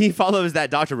he follows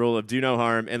that doctor rule of do no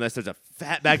harm unless there's a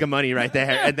fat bag of money right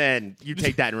there, and then you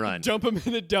take that and run. Dump him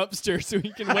in the dumpster so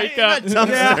he can wake In up. the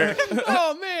dumpster.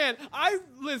 Oh man,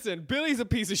 listen. Billy's a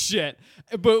piece of shit,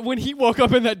 but when he woke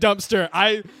up in that dumpster,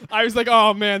 I was like,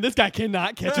 "Oh man, this guy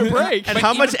cannot catch a break." And But how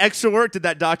even- much extra work did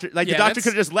that doctor? Like Yeah, the doctor that's-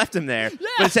 could have just left him there,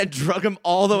 but instead drug him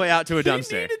all the way out to a He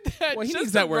dumpster. needed that. well, he just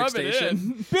needs to that rub it in.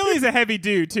 workstation. Billy's a heavy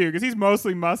dude too, because he's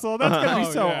mostly muscle. That's gonna be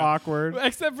Oh, so yeah. awkward.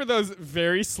 Except for those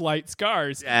very slight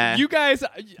scars. Yeah. You guys,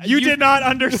 You did not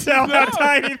undersell how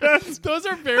tiny those. Those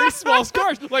are very small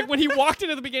scars. Like when he walked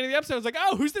into the beginning of the episode, I was like,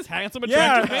 "Oh, who's this handsome,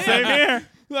 Yeah, attractive same man? here.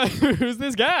 Like, who's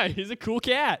this guy? He's a cool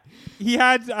cat."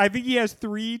 I think he has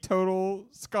 3 total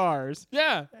scars.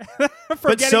 Yeah, For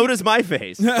But getting, so does my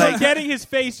face. for Like, getting his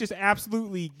face just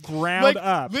absolutely ground like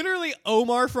up. literally,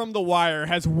 Omar from The Wire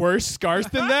has worse scars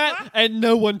than that, and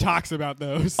no one talks about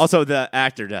those. also, the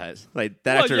actor does. Like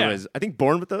that Well, actor yeah. was, I think,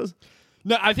 born with those.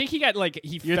 No, I think he got like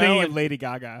he You're fell thinking and- of Lady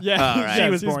Gaga. Yeah, Oh, right. she She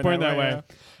was was born born that that way. way,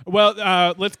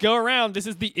 Well, let's go around. This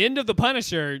is the end of The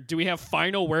Punisher. Do we have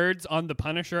final words on The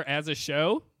Punisher as a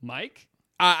show, Mike?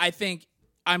 I think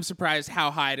I'm surprised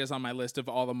how high it is on my list of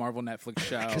all the Marvel Netflix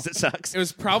shows. Because it sucks. It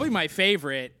was probably my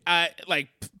favorite. Like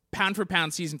pound for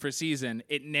pound, season for season,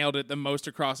 it nailed it the most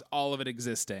across all of it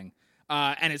existing.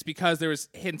 And it's because there was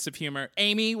hints of humor.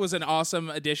 Amy was an awesome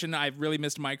addition. I really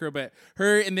missed Micro, but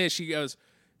her in this, she goes,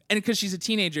 and because she's a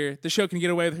teenager, the show can get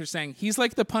away with her saying, "He's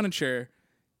like the Punisher.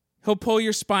 He'll pull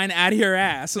your spine out of your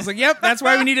ass." I was like, "Yep, that's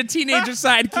why we need a teenager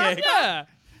sidekick." Yeah.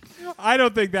 I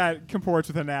don't think that comports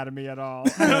with anatomy at all.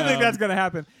 I don't think that's going to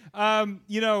happen.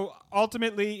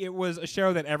 Ultimately, it was a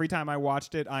show that every time I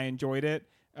watched it, I enjoyed it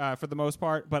for the most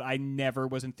part, but I never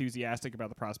was enthusiastic about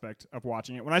the prospect of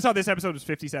watching it. When I saw this episode was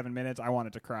 57 minutes, I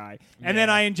wanted to cry. And then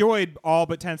I enjoyed all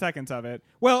but 10 seconds of it.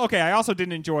 Well, okay, I also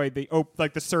didn't enjoy the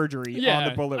surgery Yeah, on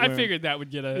the bullet I wound. figured that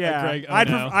would get a Yeah, Greg. Oh, I'd,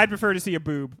 no. I'd prefer to see a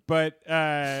boob, but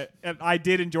I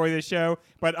did enjoy this show.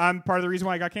 But I'm part of the reason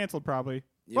why I got canceled, probably.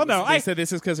 Well, no, They said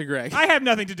this is because of Greg. I have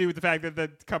nothing to do with the fact that the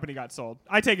company got sold.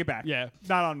 I take it back. Yeah.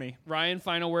 Not on me. Ryan,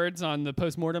 final words on the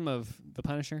postmortem of The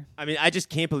Punisher? I mean, I just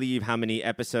can't believe how many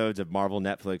episodes of Marvel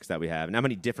Netflix that we have, and how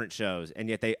many different shows, and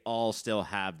yet they all still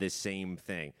have this same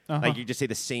thing. Like, you just say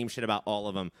the same shit about all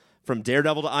of them, from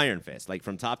Daredevil to Iron Fist, like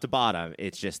from top to bottom.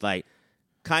 It's just like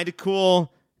kind of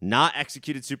cool, not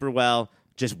executed super well.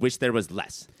 Just wish there was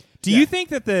less. Do you think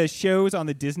that the shows on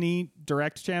the Disney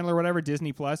Direct channel or whatever,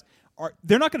 Disney Plus,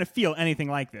 they're not going to feel anything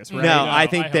like this, right? No, No, I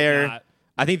think I hope not.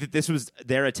 I think that this was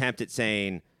their attempt at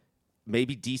saying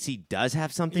maybe DC does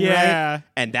have something Yeah. right,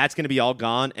 and that's going to be all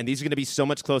gone, and these are going to be so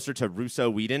much closer to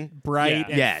Bright Yeah.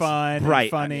 and Yes, fun bright.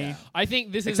 and funny. I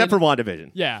think this except is for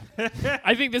WandaVision. Yeah.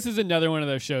 I think this is another one of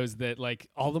those shows that, like,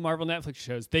 all the Marvel Netflix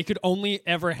shows, they could only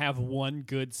ever have one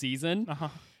good season. Uh-huh.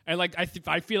 And, like, I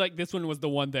feel like this one was the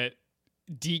one that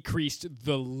decreased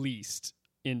the least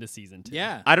into season 2.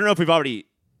 Yeah. I don't know if we've already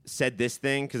said this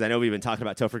thing because I know we've been talking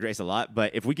about Topher Grace a lot,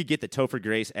 but if we could get the Topher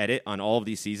Grace edit on all of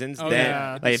these seasons, Oh, then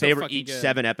yeah. like That'd if be they so were fucking each good.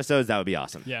 7 episodes, that would be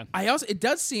awesome. Yeah. It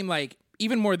does seem like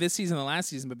even more this season than last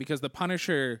season, but because the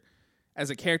Punisher as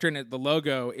a character in the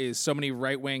logo is so many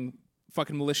right-wing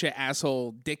fucking militia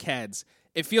asshole dickheads,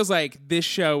 it feels like this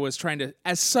show was trying to,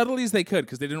 as subtly as they could,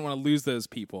 because they didn't want to lose those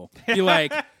people, be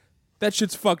like, that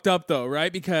shit's fucked up though,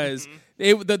 right? Because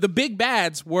the big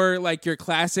bads were like your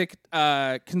classic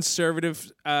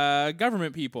conservative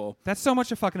government people. That's so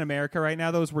much of fucking America right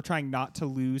now. We're trying not to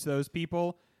lose those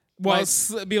people. Well,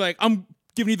 be like, I'm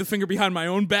giving you the finger behind my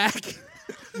own back.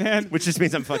 Man, Which just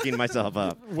means I'm fucking myself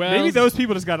up. Well, maybe those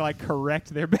people just got to like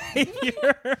correct their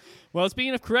behavior. Well,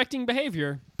 speaking of correcting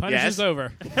behavior, Punisher's Yes.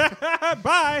 over.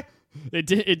 Bye.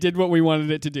 It did what we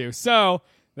wanted it to do. So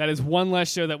that is one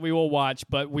less show that we will watch,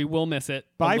 but we will miss it.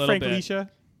 Bye, a little Frank bit.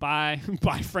 Alicia. Bye,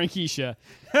 Frankisha.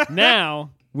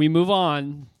 Now we move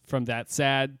on from that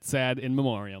sad in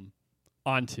memoriam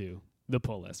onto the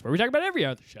pull list, where we talk about every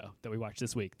other show that we watched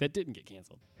this week that didn't get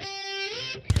canceled.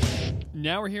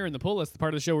 Now we're here in the pull list, the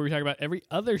part of the show where we talk about every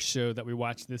other show that we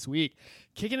watched this week.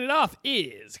 Kicking it off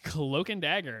is Cloak and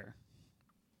Dagger.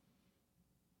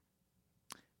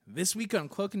 This week on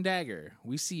Cloak and Dagger,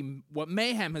 we see what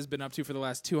Mayhem has been up to for the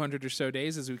last 200 or so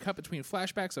days as we cut between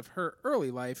flashbacks of her early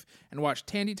life and watch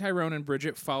Tandy, Tyrone, and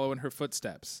Bridget follow in her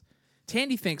footsteps.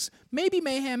 Tandy thinks maybe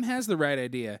Mayhem has the right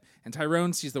idea, and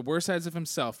Tyrone sees the worst sides of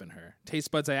himself in her.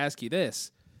 Taste buds, I ask you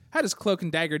this. How does Cloak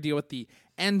and Dagger deal with the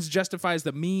ends justifies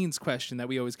the means question that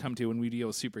we always come to when we deal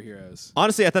with superheroes?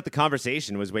 Honestly, I thought the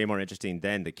conversation was way more interesting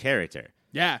than the character.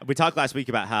 Yeah. We talked last week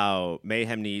about how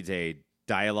Mayhem needs a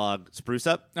dialogue spruce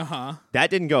up. Uh-huh. That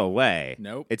didn't go away.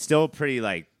 Nope. It's still pretty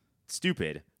like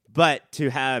stupid. But to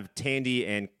have Tandy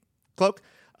and Cloak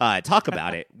talk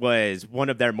about it was one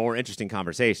of their more interesting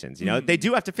conversations. You know, they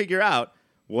do have to figure out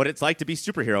what it's like to be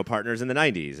superhero partners in the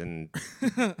 90s, and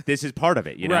this is part of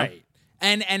it, you know? Right.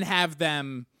 And have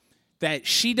them that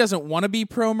she doesn't want to be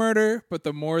pro-murder, but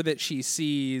the more that she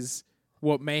sees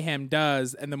what Mayhem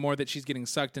does and the more that she's getting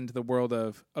sucked into the world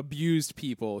of abused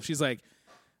people, she's like,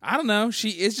 I don't know, she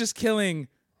is just killing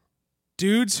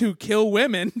dudes who kill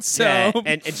women. So Yeah,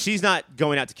 and she's not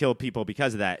going out to kill people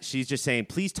because of that. She's just saying,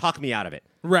 please talk me out of it.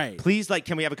 right. Please, like,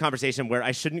 can we have a conversation where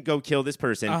I shouldn't go kill this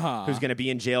person who's going to be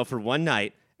in jail for one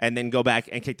night and then go back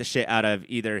and kick the shit out of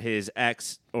either his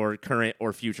ex or current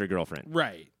or future girlfriend.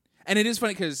 Right. And it is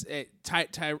funny because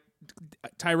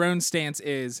Tyrone's stance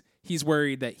is he's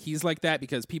worried that he's like that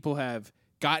because people have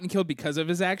gotten killed because of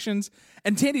his actions.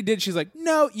 And Tandy did. She's like,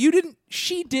 no, you didn't.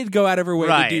 She did go out of her way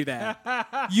Right. to do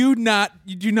that. You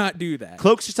do not do that.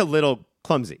 Cloak's just a little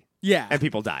clumsy. Yeah. And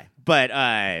people die. But,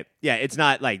 yeah, it's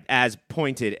not, like, as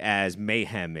pointed as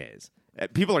Mayhem is.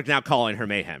 People are now calling her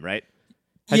Mayhem, right?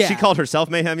 Has Yeah. she called herself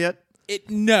Mayhem yet?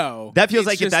 No. That feels It's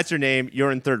like if just- that's your name,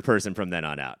 you're in third person from then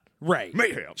on out. right.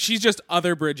 Mayhem. She's just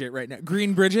other Bridget right now.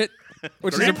 Green Bridget,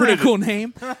 which is a pretty cool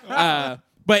name.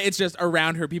 But it's just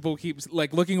around her. People keep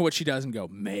like looking at what she does and go,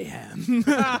 Mayhem.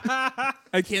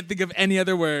 I can't think of any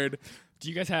other word. Do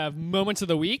you guys have moments of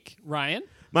the week, Ryan?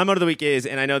 My moment of the week is,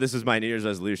 and I know this was my New Year's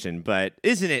resolution, but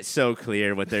isn't it so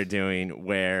clear what they're doing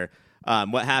where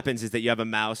what happens is that you have a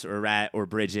mouse or a rat or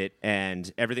Bridget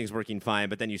and everything's working fine,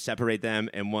 but then you separate them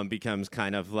and one becomes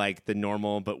kind of like the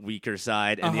normal but weaker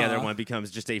side and the other one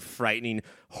becomes just a frightening,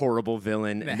 horrible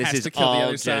villain. That And this has is to kill the all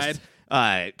other just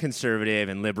conservative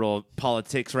and liberal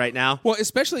politics right now. Well,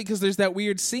 especially because there's that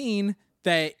weird scene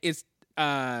that it's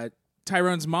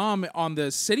Tyrone's mom on the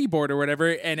city board or whatever,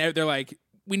 and they're like,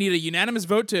 we need a unanimous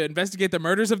vote to investigate the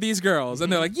murders of these girls.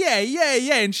 And they're like, yeah.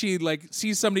 And she like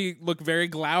sees somebody look very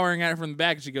glowering at her from the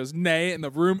back. And she goes, nay. And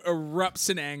the room erupts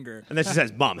in anger. And then she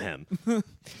says, Mom him.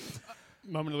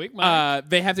 Moment of the week, Mike?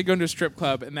 They have to go into a strip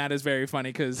club, and that is very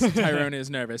funny because Tyrone is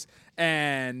nervous.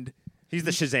 And He's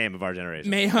the Shazam of our generation.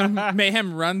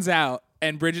 Mayhem runs out,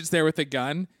 and Bridget's there with a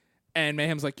gun. And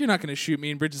Mayhem's like, you're not going to shoot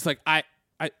me. And Bridget's like, I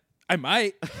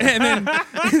might.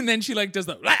 And then she like does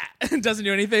the and doesn't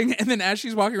do anything. And then as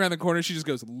she's walking around the corner, she just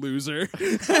goes, loser.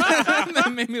 And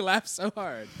that made me laugh so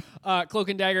hard. Cloak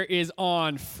and Dagger is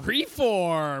on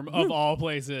Freeform, of all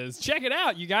places. Check it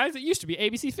out, you guys. It used to be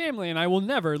ABC Family, and I will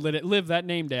never let it live that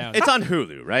name down. It's on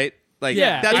Hulu, right? Like,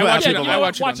 yeah, that's I what watch it- people I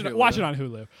watch. watch it on Hulu. Watch it on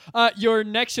Hulu. Your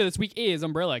next show this week is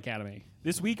Umbrella Academy.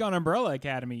 This week on Umbrella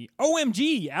Academy,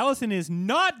 OMG, Allison is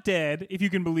not dead, if you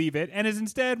can believe it, and is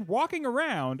instead walking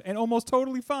around and almost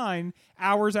totally fine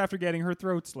hours after getting her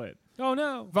throat slit. Oh,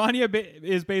 no. Vanya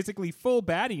is basically full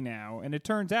baddie now, and it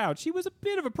turns out she was a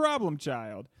bit of a problem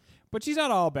child. But she's not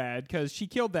all bad, because she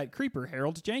killed that creeper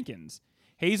Harold Jenkins.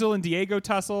 Hazel and Diego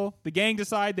tussle. The gang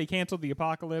decide they canceled the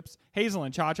apocalypse. Hazel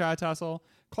and Cha-Cha tussle.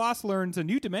 Klaus learns a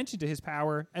new dimension to his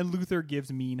power, and Luther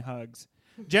gives mean hugs.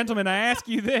 Gentlemen, I ask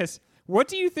you this. What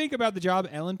do you think about the job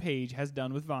Ellen Page has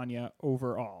done with Vanya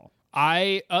overall?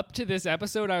 Up to this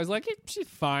episode, I was like, she's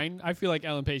fine. I feel like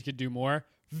Ellen Page could do more.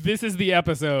 This is the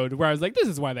episode where I was like, this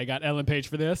is why they got Ellen Page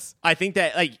for this. I think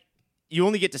that, like, you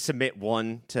only get to submit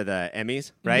one to the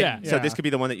Emmys, right? Yeah. So Yeah. this could be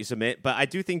the one that you submit. But I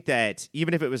do think that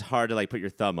even if it was hard to, like, put your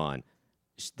thumb on,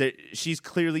 she's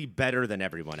clearly better than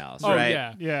everyone else, Oh, right?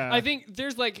 yeah. Yeah. I think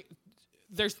there's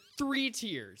 3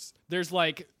 tiers. There's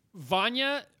like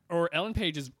Vanya or Ellen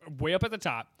Page is way up at the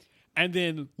top, and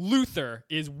then Luther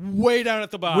is way down at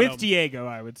the bottom. With Diego,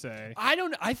 I would say.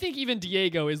 I think even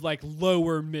Diego is like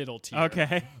lower middle tier.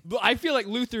 Okay. But I feel like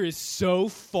Luther is so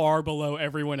far below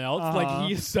everyone else. Uh-huh. Like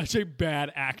he is such a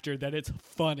bad actor that it's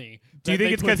funny. Do you that think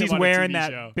they it's put because him he's on a wearing TV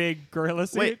that show. big gorilla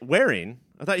suit? Wait, wearing?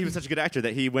 I thought he was such a good actor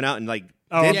that he went out and, like,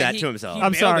 Oh. did Yeah, that he- to himself. he-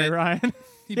 I'm nailed sorry, it. Ryan.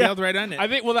 He Yeah. bailed right on it. I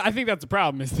think that's the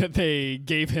problem is that they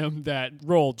gave him that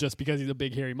role just because he's a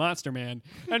big hairy monster man,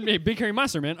 and big hairy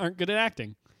monster men aren't good at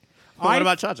acting. What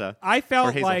about Cha-Cha? I Or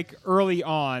felt Hazel? like early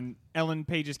on, Ellen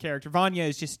Page's character, Vanya,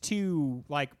 is just too,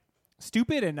 like,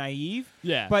 stupid and naive.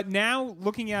 Yeah. But now,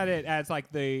 looking at it as,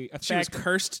 like, the effect... she was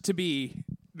cursed to be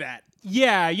that.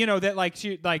 Yeah, you know, that, like,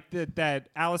 that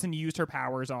Allison used her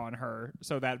powers on her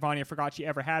so that Vanya forgot she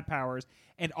ever had powers.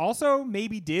 And also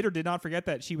maybe did or did not forget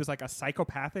that she was, like, a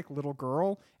psychopathic little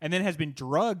girl and then has been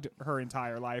drugged her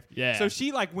entire life. Yeah. So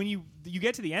she, like, when you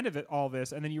get to the end of it, all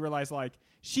this, and then you realize, like,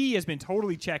 she has been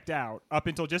totally checked out up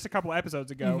until just a couple episodes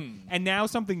ago, and now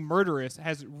something murderous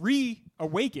has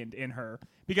reawakened in her.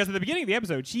 Because at the beginning of the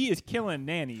episode, she is killing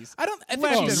nannies. I think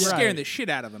Left she's and scaring right. the shit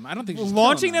out of them. I don't think she's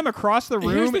Launching killing them across the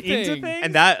Here's room the into thing. things.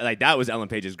 And that was Ellen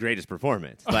Page's greatest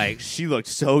performance. Like, she looked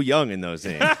so young in those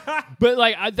scenes. But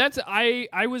like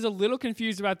I was a little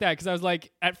confused about that because I was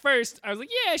like, at first I was like,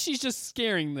 yeah, she's just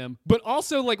scaring them. But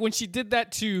also like when she did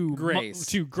that to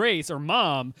Grace or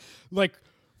Mom, like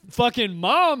fucking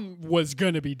Mom was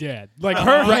gonna be dead. Like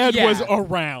her head yeah. was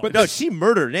around. But no, she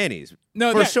murdered nannies.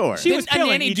 No, for that- sure. She was Didn't a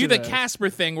killing nanny each do of the those. Casper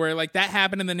thing where like that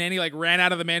happened and the nanny like ran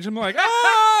out of the mansion? I'm like,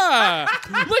 ah!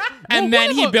 And one then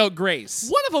of he them- built Grace.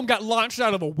 one of them got launched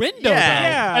out of a window, Yeah. though.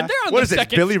 Yeah. And they're on What the is this,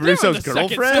 second, Billy they're on Russo's the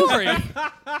second girlfriend?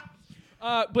 story.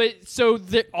 But so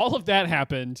all of that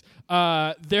happened.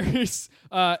 There's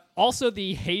also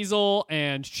the Hazel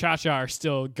and Cha-Cha are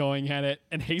still going at it,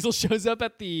 and Hazel shows up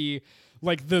at the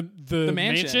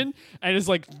mansion and is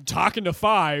like talking to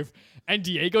Five, and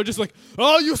Diego just like,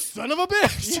 oh, you son of a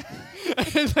bitch.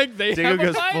 And like they Diego have a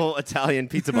goes fight. full Italian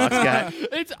pizza box guy.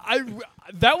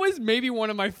 That was maybe one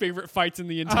of my favorite fights in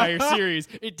the entire series.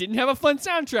 It didn't have a fun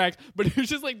soundtrack, but it was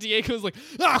just like Diego's like,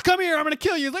 oh, come here, I'm gonna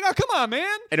kill you. It's like, oh, come on,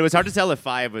 man. And it was hard to tell if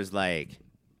Five was like,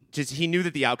 just he knew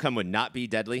that the outcome would not be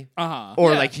deadly, Uh-huh.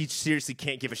 or Yeah. like he seriously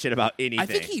can't give a shit about anything. I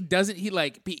think he doesn't.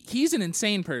 He's an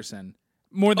insane person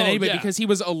more than Oh, anybody yeah. because he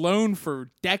was alone for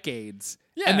decades.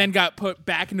 Yeah. And then got put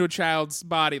back into a child's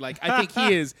body. Like I think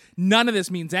he is. None of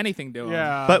this means anything to him.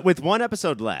 Yeah. But with one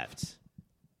episode left,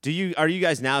 are you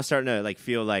guys now starting to like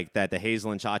feel like that the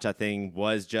Hazel and Cha-Cha thing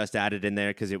was just added in there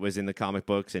because it was in the comic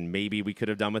books and maybe we could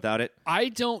have done without it? I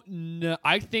don't know.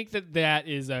 I think that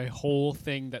is a whole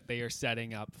thing that they are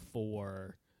setting up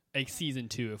for a season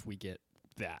 2 if we get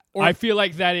that. I feel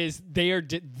like that is they are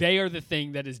the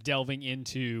thing that is delving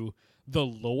into the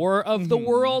lore of the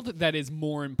world that is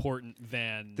more important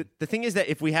than The thing is that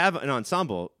if we have an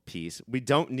ensemble piece, we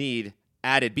don't need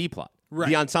added B plot. Right.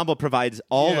 The ensemble provides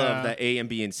all Yeah. of the A and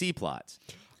B and C plots.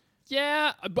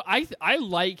 Yeah, but I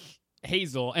like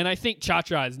Hazel, and I think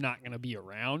Cha-Cha is not going to be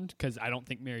around because I don't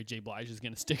think Mary J. Blige is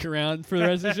going to stick around for the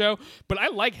rest of the show. But I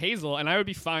like Hazel, and I would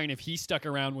be fine if he stuck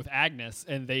around with Agnes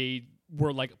and they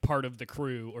were like part of the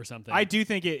crew or something. I do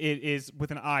think it is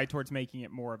with an eye towards making it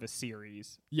more of a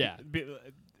series. Yeah.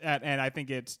 And I think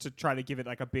it's to try to give it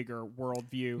like a bigger world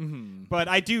view. But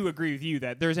I do agree with you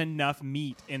that there's enough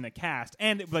meat in the cast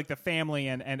and like the family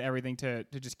and everything to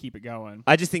just keep it going.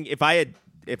 I just think if I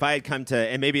had come to,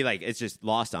 and maybe like it's just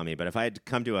lost on me, but if I had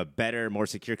come to a better, more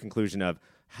secure conclusion of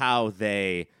how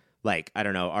they like, I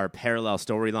don't know, are parallel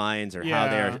storylines or how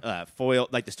Yeah. they're foil,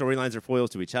 like the storylines are foils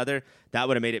to each other. That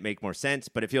would have made it make more sense.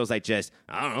 But it feels like just,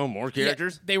 I don't know, more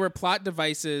characters. Yeah, they were plot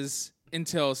devices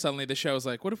until suddenly the show was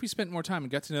like, what if we spent more time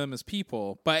and got to know them as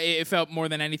people? But it felt more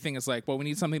than anything as like, well, we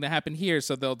need something to happen here,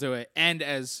 so they'll do it. And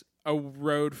as a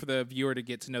road for the viewer to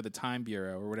get to know the Time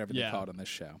Bureau or whatever they call it on this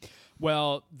show.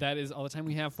 Well, that is all the time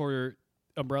we have for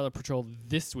Umbrella Patrol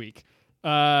this week. What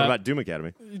about Doom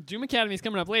Academy? Doom Academy is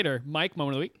coming up later. Mike,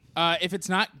 moment of the week. If it's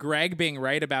not Greg being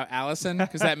right about Allison,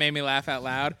 because that made me laugh out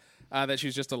loud, that she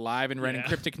was just alive and writing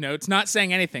cryptic notes, not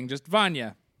saying anything, just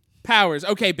Vanya. Powers.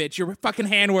 Okay, bitch, your fucking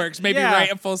hand works. Maybe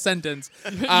write a full sentence.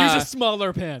 Use a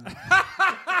smaller pen.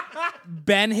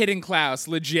 Ben hitting Klaus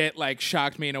legit like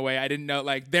shocked me in a way I didn't know.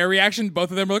 Like their reaction, both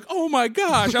of them were like, "Oh my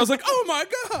gosh!" I was like, "Oh my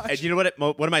gosh!" And you know what?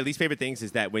 One of my least favorite things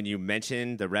is that when you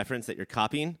mention the reference that you're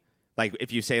copying, like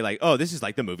if you say like, "Oh, this is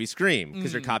like the movie Scream,"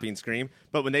 because you're copying Scream,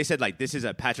 but when they said like, "This is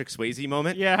a Patrick Swayze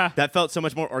moment," that felt so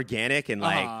much more organic and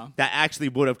like that actually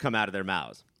would have come out of their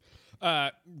mouths.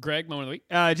 Greg, moment of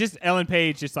the week. Just Ellen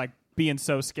Page just like being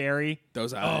so scary.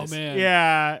 Those eyes. Oh man.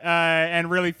 Yeah, and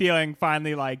really feeling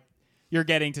finally like you're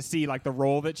getting to see like the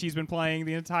role that she's been playing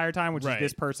the entire time, which is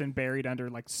this person buried under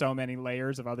like so many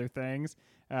layers of other things.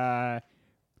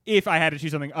 If I had to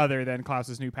choose something other than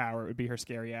Klaus's new power, it would be her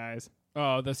scary eyes.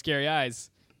 Oh, the scary eyes.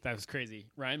 That was crazy.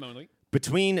 Ryan, moment of the week.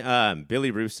 Between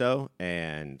Billy Russo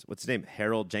and what's his name,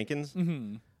 Harold Jenkins,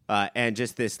 and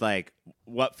just this like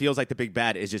what feels like the big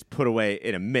bad is just put away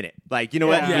in a minute. Like, you know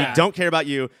what? Yeah. We don't care about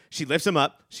you. She lifts him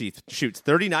up. She shoots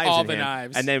 30 knives All at the him,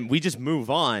 knives. and then we just move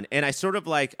on. And I sort of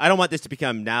like, I don't want this to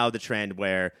become now the trend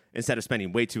where instead of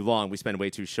spending way too long, we spend way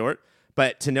too short.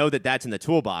 But to know that that's in the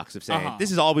toolbox of saying,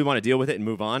 this is all we want to deal with it and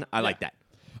move on, I like that.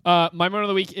 My moment of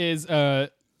the week is if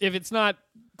it's not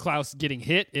Klaus getting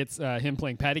hit, it's him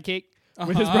playing patty cake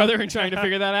with his brother and trying to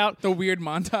figure that out. The weird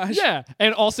montage. Yeah,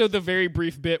 and also the very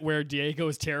brief bit where Diego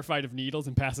is terrified of needles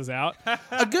and passes out.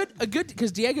 A good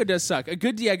because Diego does suck. A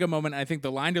good Diego moment, I think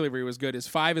the line delivery was good. Is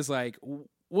Five is like,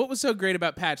 what was so great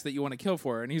about Patch that you want to kill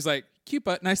for her? And he's like, cute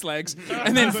butt, nice legs.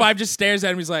 And then Five just stares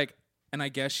at him. He's like, and I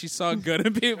guess she saw good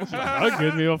in people. A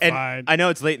good meal, And fine. I know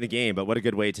it's late in the game, but what a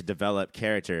good way to develop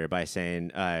character by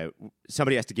saying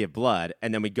somebody has to give blood,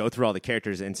 and then we go through all the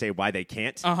characters and say why they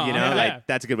can't. You know, Yeah. like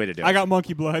that's a good way to do it. I got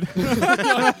monkey blood.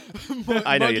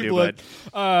 I know you do, blood.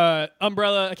 bud.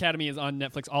 Umbrella Academy is on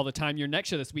Netflix all the time. Your next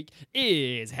show this week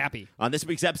is Happy. On this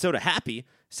week's episode of Happy,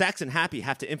 Sax and Happy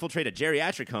have to infiltrate a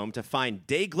geriatric home to find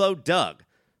Dayglow Doug,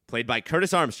 played by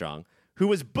Curtis Armstrong, who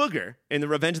was Booger in the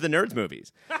Revenge of the Nerds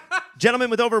movies. Gentleman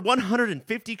with over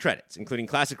 150 credits, including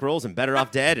classic roles in Better Off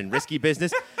Dead and Risky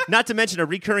Business, not to mention a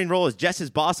recurring role as Jess's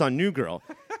boss on New Girl.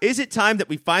 Is it time that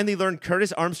we finally learn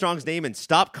Curtis Armstrong's name and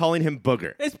stop calling him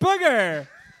Booger? It's Booger.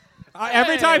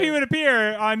 Every time he would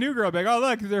appear on New Girl, I'd be like, oh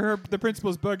look, the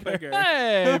principal's Booger.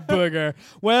 Hey, Booger.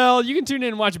 Well, you can tune in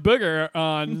and watch Booger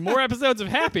on more episodes of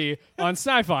Happy on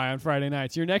Sci-Fi on Friday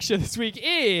nights. Your next show this week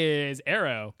is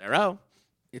Arrow. Arrow.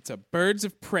 It's a Birds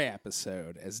of Prey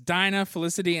episode as Dinah,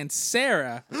 Felicity, and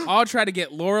Sarah all try to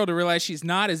get Laurel to realize she's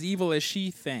not as evil as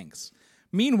she thinks.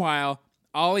 Meanwhile,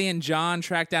 Ollie and John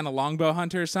track down a longbow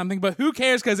hunter or something, but who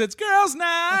cares because it's girls'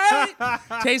 night?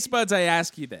 Taste buds, I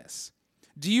ask you this.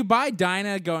 Do you buy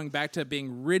Dinah going back to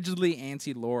being rigidly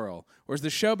anti-Laurel, or is the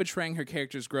show betraying her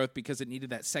character's growth because it needed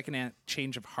that second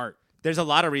change of heart? There's a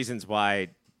lot of reasons why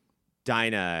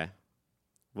Dinah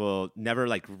will never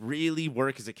like really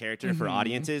work as a character for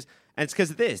audiences, and it's because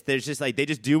of this. There's just like they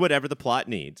just do whatever the plot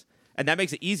needs, and that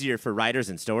makes it easier for writers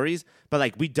and stories. But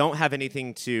like we don't have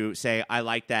anything to say I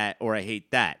like that or I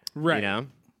hate that. Right. You know.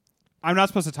 I'm not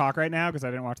supposed to talk right now because I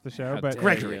didn't watch the show, but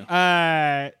dare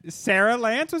you. Sarah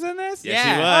Lance was in this? Yes,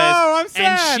 Yeah. she was. Oh, I'm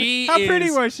sad. she How pretty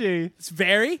is- was she? It's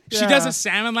very. She Yeah. does a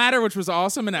salmon ladder, which was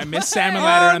awesome, and I miss salmon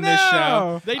ladder on this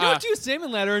show. They don't do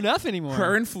Salmon Ladder enough anymore.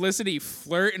 Her and Felicity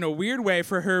flirt in a weird way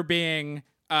for her being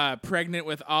pregnant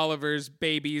with Oliver's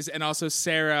babies, and also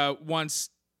Sarah once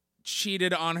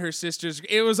cheated on her sister's.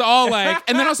 It was all like,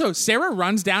 and then also Sarah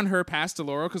runs down her past to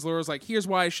Laurel because Laurel's like, "Here's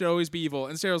why I should always be evil,"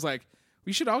 and Sarah's like,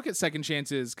 "We should all get second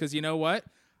chances because you know what?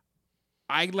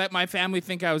 I let my family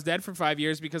think I was dead for 5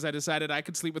 years because I decided I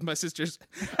could sleep with my sister's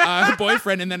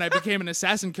boyfriend, and then I became an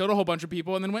assassin, killed a whole bunch of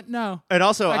people, and then went, no, And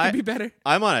also, I could be better."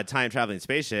 I'm on a time traveling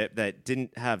spaceship that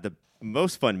didn't have the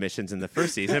most fun missions in the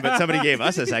first season, but somebody gave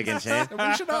us a second chance.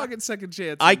 We should all get second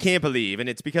chances. I can't believe, and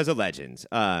it's because of Legends,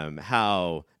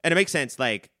 how, and it makes sense.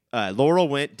 Like Laurel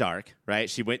went dark, right?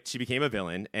 She became a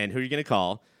villain, and who are you going to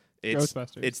call?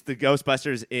 Ghostbusters. It's the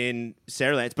Ghostbusters in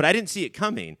Sarah Lance, but I didn't see it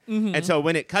coming, and so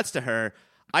when it cuts to her,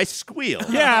 I squeal.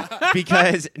 Yeah.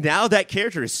 Because now that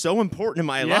character is so important in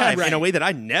my life in a way that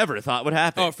I never thought would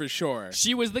happen. Oh, for sure.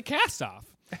 She was the cast-off.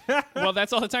 Well,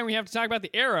 that's all the time we have to talk about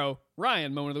the Arrow.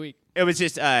 Ryan, moment of the week. It was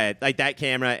just like that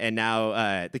camera, and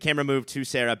now the camera moved to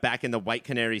Sarah back in the white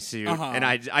canary suit, and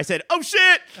I said, "Oh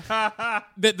shit!"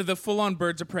 The full-on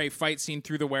Birds of Prey fight scene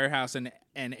through the warehouse, and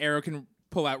Arrow can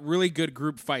pull out really good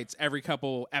group fights every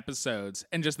couple episodes,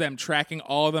 and just them tracking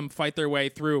all of them fight their way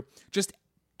through just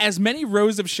as many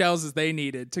rows of shells as they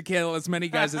needed to kill as many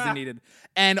guys as they needed.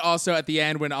 And also at the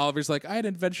end when Oliver's like, I had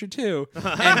an adventure too.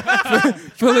 And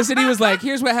Felicity was like,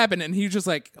 here's what happened. And he was just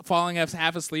like falling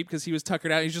half asleep because he was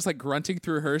tuckered out. He's just like grunting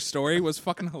through her story. It was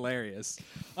fucking hilarious.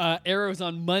 Arrow's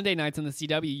on Monday nights on the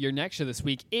CW. Your next show this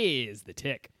week is The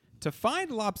Tick. To find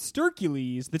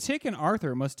Lobstercules, the Tick and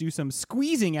Arthur must do some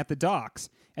squeezing at the docks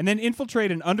and then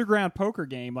infiltrate an underground poker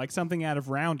game like something out of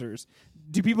Rounders.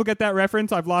 Do people get that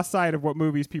reference? I've lost sight of what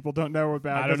movies people don't know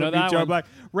about. I don't know that Joe one. Black.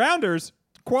 Rounders,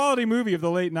 quality movie of the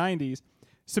late 90s.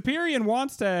 Superior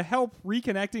wants help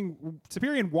reconnecting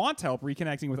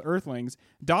with Earthlings.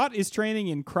 Dot is training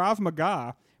in Krav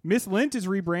Maga. Miss Lint is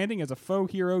rebranding as a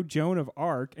faux hero, Joan of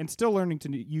Arc, and still learning to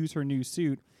use her new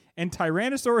suit. And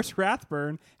Tyrannosaurus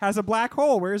Rathburn has a black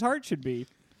hole where his heart should be.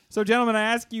 So, gentlemen, I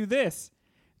ask you this.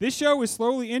 This show is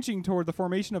slowly inching toward the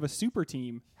formation of a super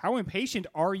team. How impatient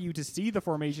are you to see the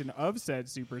formation of said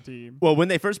super team? Well, when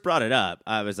they first brought it up,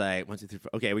 I was like, 1, 2, 3,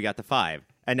 4. Okay, we got the 5.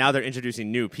 And now they're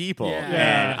introducing new people.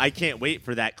 Yeah. And I can't wait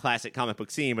for that classic comic book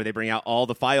scene where they bring out all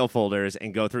the file folders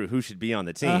and go through who should be on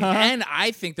the team. And I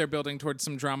think they're building towards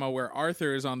some drama where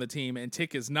Arthur is on the team and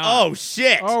Tick is not. Oh,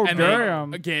 shit. Oh, and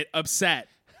damn. they get upset.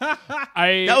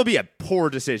 That would be a poor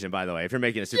decision, by the way, if you're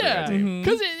making a superhero team.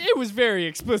 Because it was very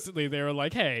explicitly, they were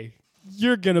like, hey,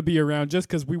 you're going to be around just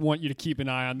because we want you to keep an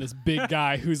eye on this big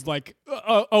guy who's like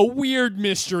a weird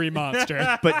mystery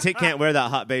monster. But Tick can't wear that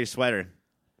hot beige sweater.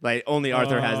 Like, only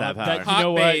Arthur has that power. You Hot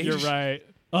know what? beige. You're right.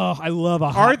 Oh, I love a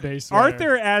hot base sweater.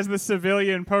 Arthur as the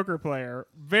civilian poker player.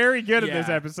 Very good at this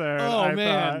Yeah. episode. Oh, I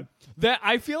man. thought. That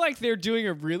I feel like they're doing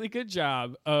a really good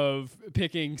job of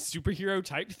picking superhero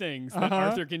type things that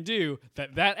Arthur can do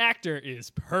that actor is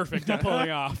perfect at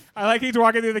pulling off. I like he's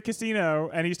walking through the casino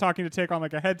and he's talking to Tick on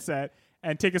like a headset,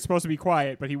 and Tick is supposed to be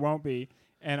quiet, but he won't be.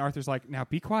 And Arthur's like, now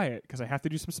be quiet because I have to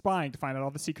do some spying to find out all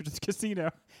the secrets of the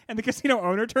casino. And the casino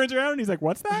owner turns around and he's like,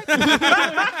 what's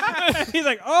that? He's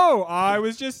like, oh, I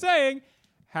was just saying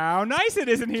how nice it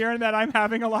is in here and that I'm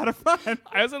having a lot of fun.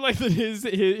 I also like that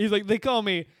he's like, they call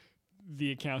me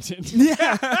the accountant. And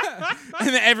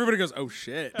then everybody goes, oh,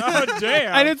 shit. Oh,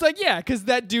 damn. And it's like, yeah, because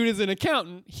that dude is an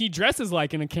accountant. He dresses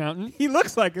like an accountant. He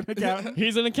looks like an accountant.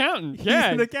 He's an accountant. He's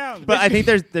Yeah. an accountant. But I think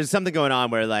there's something going on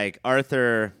where, like,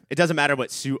 Arthur, it doesn't matter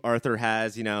what suit Arthur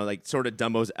has, you know, like sort of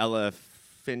Dumbo's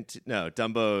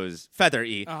Dumbo's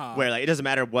feather-y, where like it doesn't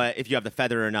matter what if you have the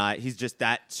feather or not, he's just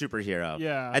that superhero.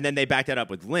 Yeah. And then they backed that up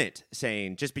with Lint,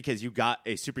 saying just because you got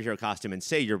a superhero costume and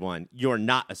say you're one, you're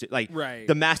not a Right.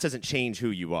 The mask doesn't change who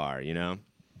you are, you know?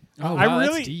 Oh, I'm wow,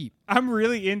 really, that's deep. I'm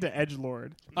really into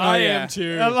Edgelord. I yeah. am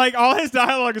too. Like all his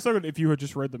dialogue is so good. If you had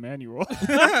just read the manual,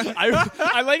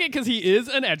 I like it because he is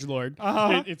an edgelord.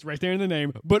 It's right there in the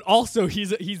name. But also he's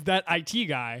that IT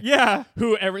guy. yeah.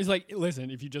 Who everyone's like, listen,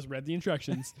 if you just read the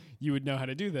instructions, you would know how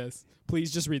to do this.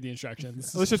 Please just read the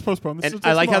instructions. Let's just postpone this. And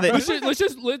until I like how tomorrow.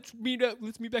 let's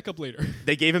meet back up later.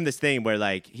 They gave him this thing where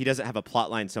like he doesn't have a plot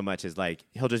line so much as like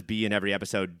he'll just be in every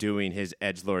episode doing his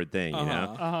edgelord thing, you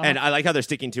know? And I like how they're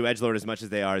sticking to edgelord as much as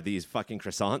they are these fucking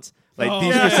croissants. Like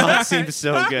these croissants seem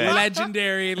so good.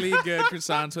 Legendarily good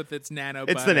croissants with its nano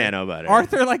butter. It's the nano butter.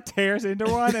 Arthur like tears into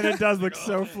one, and it does look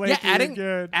so flaky Yeah, and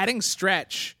good. adding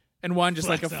stretch and one just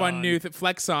like a Flex fun on. new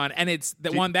flex on, and it's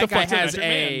the one that the guy Flex on has Metric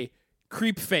a Man.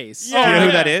 creep face. Do you know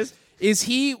who that is?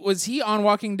 Was he on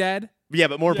Walking Dead? Yeah,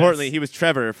 but more importantly, he was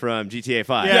Trevor from GTA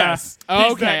 5. Yeah. Yes. Oh,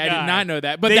 He's okay, that I guy. did not know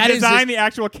that. But They that is designed the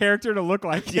actual character to look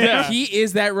like him. Yeah. he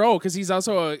is that role because he's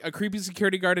also a creepy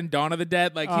security guard in Dawn of the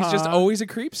Dead. Like he's just always a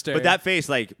creepster. But that face,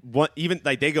 like, even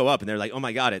like they go up and they're like, "Oh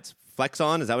my god, it's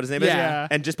Flexon." Is that what his name Yeah. is?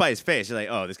 And just by his face, you're like,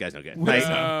 "Oh, this guy's no good."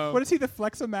 Like, What is he, the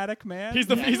Flexomatic Man? He's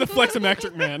the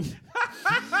flexometric man.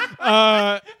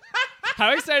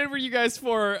 How excited were you guys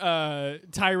for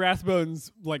Ty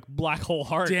Rathbone's like black hole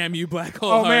heart? damn you, black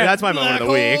hole. Oh, heart. man. that's my moment of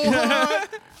the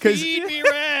week. Feed me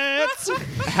rats.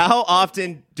 How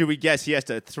often do we guess he has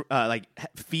to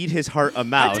feed his heart a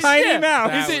mouse? Tiny mouse.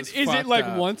 That Is was it fucked like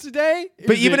up. once a day?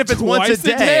 But Is even it if it's once a twice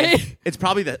day, it's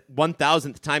probably the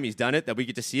 1,000th time he's done it that we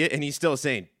get to see it, and he's still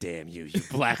saying, "Damn you, you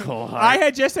black hole heart." I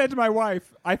had just said to my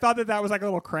wife, I thought that was like a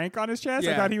little crank on his chest.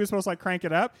 I Yeah. thought he was supposed to like crank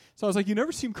it up. So I was like, you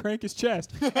never see him crank his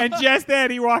chest. And just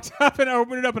then he walked up and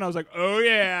opened it up, and I was like, oh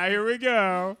yeah, here we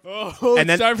go. Oh, And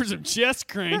it's then- time for some chest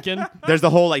cranking. There's the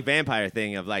whole like vampire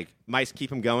thing of like mice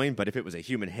keep him going, but if it was a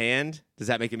human hand, does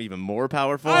that make him even more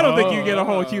powerful? I don't think you get a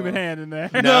whole human hand in there.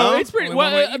 No? it's pretty. Only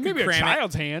Well, one way you could maybe a cram it.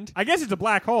 child's hand. I guess it's a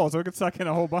black hole, so it could suck in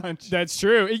a whole bunch. That's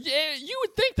true. Yeah, you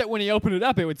would think that when he opened it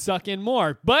up, it would suck in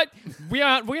more, but we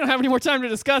don't have any more time to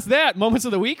discuss that. Moments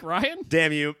of the week, Ryan,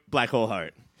 Damn you, black hole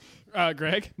heart.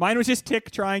 Greg. Mine was just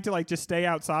Tick trying to like just stay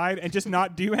outside and just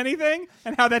not do anything,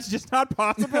 and how that's just not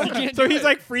possible. can't So do he's it.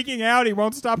 like freaking out. He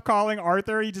won't stop calling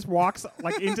Arthur. He just walks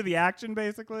like into the action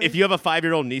basically. If you have a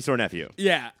 5-year-old niece or nephew,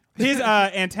 Yeah. His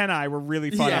antennae were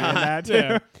really funny Yeah. in that too.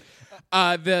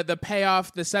 Yeah. The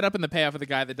payoff, the setup and the payoff of the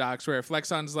guy at the docks, where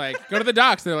Flexon's like, go to the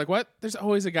docks. They're like, what? There's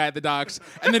always a guy at the docks.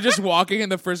 And they're just walking, and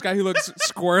the first guy who looks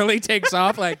squirrely takes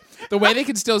off. Like, the way they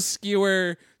can still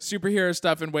skewer superhero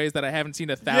stuff in ways that I haven't seen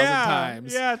 1,000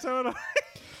 times. Yeah, totally.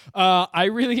 I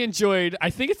really enjoyed. I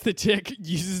think it's the Tick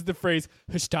uses the phrase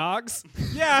hashtags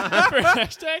Yeah. for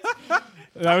hashtags.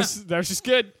 That was just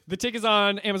good. The Tick is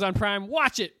on Amazon Prime.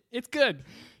 Watch it. It's good.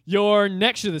 Your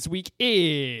next show this week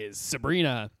is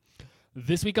Sabrina.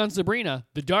 This week on Sabrina,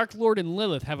 the Dark Lord and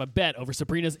Lilith have a bet over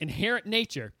Sabrina's inherent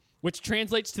nature, which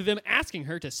translates to them asking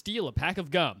her to steal a pack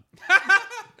of gum.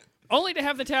 Only to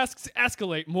have the tasks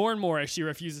escalate more and more as she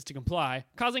refuses to comply,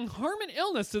 causing harm and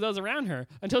illness to those around her,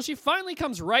 until she finally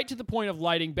comes right to the point of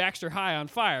lighting Baxter High on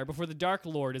fire before the Dark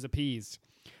Lord is appeased.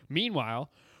 Meanwhile,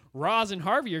 Roz and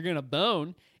Harvey are gonna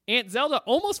bone, Aunt Zelda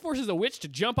almost forces a witch to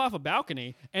jump off a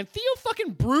balcony, and Theo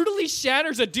fucking brutally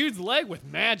shatters a dude's leg with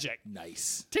magic.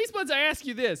 Nice. Taste buds, I ask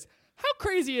you this. How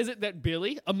crazy is it that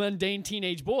Billy, a mundane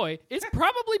teenage boy, is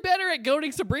probably better at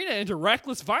goading Sabrina into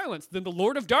reckless violence than the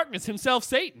Lord of Darkness himself,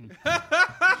 Satan?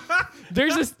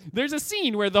 There's a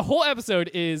scene where the whole episode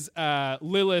is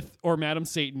Lilith or Madam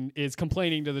Satan is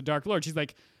complaining to the Dark Lord. She's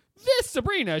like, this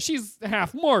Sabrina, she's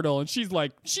half mortal, and she's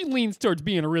like, she leans towards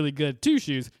being a really good two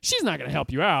shoes. She's not going to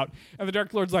help you out. And the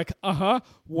Dark Lord's like,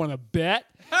 want to bet?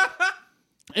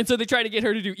 And so they try to get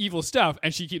her to do evil stuff,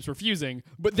 and she keeps refusing.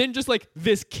 But then just like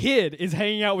this kid is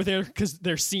hanging out with her because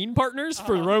they're scene partners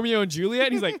for Romeo and Juliet.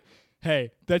 And he's like,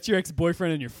 hey, that's your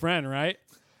ex-boyfriend and your friend, right?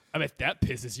 I bet that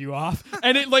pisses you off.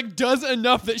 And it like does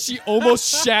enough that she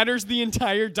almost shatters the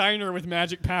entire diner with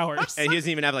magic powers. and he doesn't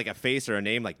even have like a face or a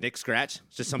name like Nick Scratch.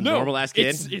 It's just some normal ass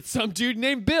kid. It's some dude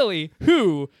named Billy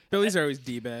who Billy's are always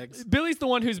D-bags. Billy's the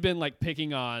one who's been like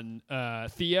picking on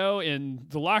Theo in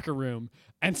the locker room.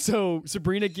 And so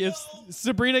Sabrina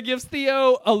gives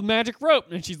Theo a magic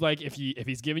rope, and she's like, if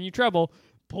he's giving you trouble,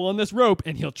 pull on this rope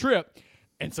and he'll trip.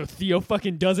 And so Theo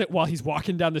fucking does it while he's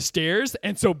walking down the stairs,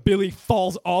 and so Billy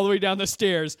falls all the way down the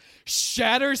stairs,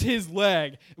 shatters his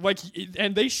leg,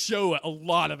 and they show a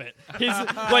lot of it.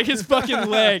 His fucking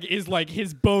leg is like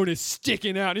his bone is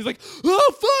sticking out. He's like,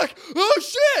 oh fuck, oh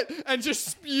shit, and just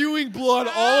spewing blood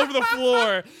all over the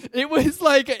floor. It was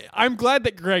like, I'm glad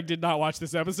that Greg did not watch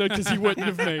this episode because he wouldn't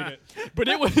have made it. But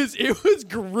it was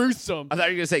gruesome. I thought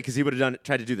you were gonna say because he would have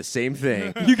tried to do the same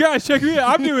thing. You guys check me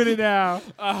out. I'm doing it now.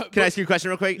 Can I ask you a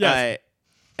question real quick? Yes.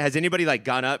 Has anybody like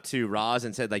gone up to Roz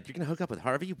and said like, "You're gonna hook up with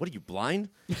Harvey? What are you, blind?"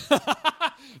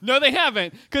 No, they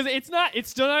haven't, because it's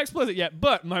still not explicit yet.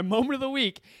 But my moment of the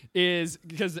week is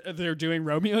because they're doing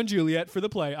Romeo and Juliet for the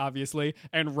play, obviously,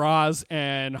 and Roz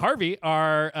and Harvey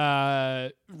are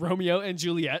Romeo and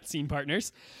Juliet scene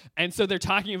partners, and so they're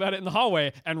talking about it in the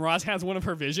hallway. And Roz has one of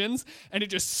her visions, and it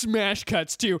just smash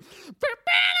cuts to.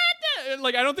 And,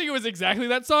 like, I don't think it was exactly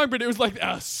that song, but it was like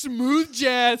a smooth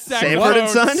jazz Sanford and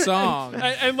saxophone Son? Song.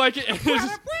 and like it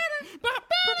was,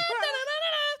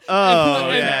 Oh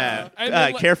And- yeah. and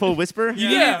then, like- Careful whisper.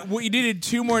 Yeah. You needed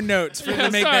 2 more notes for it Yeah,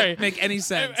 to make sorry. that make any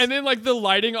sense. And then like the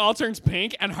lighting all turns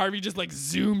pink, and Harvey just like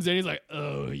zooms in. He's like,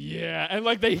 "Oh yeah," and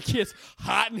like they kiss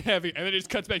hot and heavy, and then it just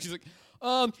cuts back. She's like,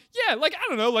 yeah, like I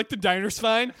don't know, like the diner's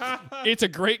fine." It's a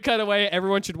great cutaway.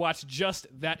 Everyone should watch just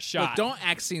that Look, shot. don't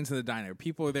act scenes in the diner.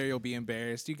 People are there, you'll be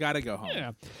embarrassed. You gotta go home.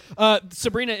 Yeah.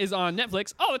 Sabrina is on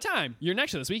Netflix all the time. Your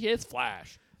next show this week is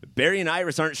Flash. Barry and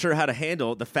Iris aren't sure how to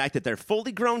handle the fact that their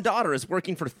fully grown daughter is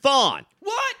working for Thawne.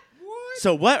 What?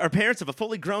 So what are parents of a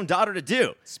fully grown daughter to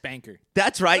do? Spanker.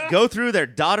 That's right, go through their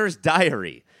daughter's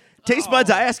diary. Taste buds,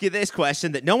 I ask you this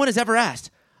question that no one has ever asked.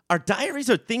 are diaries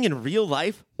a thing in real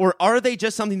life, or are they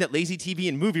just something that lazy TV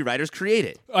and movie writers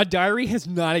created? A diary has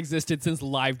not existed since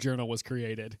LiveJournal was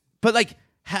created. But like,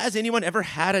 has anyone ever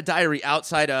had a diary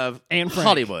outside of Anne Frank.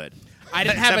 Hollywood? I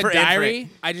didn't Except have for a Anne diary.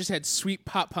 Frank. I just had sweet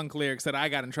pop punk lyrics that I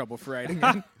got in trouble for writing.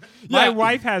 In. My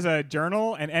wife has a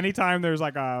journal, and anytime there's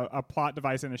like a plot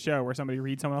device in a show where somebody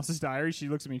reads someone else's diary, she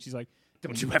looks at me and she's like,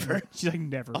 Don't you ever? She's like,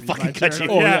 never read fucking my cut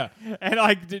journal. you. Oh, yeah. And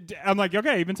like, I'm like,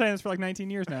 okay, you've been saying this for like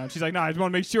 19 years now. And she's like, no, I just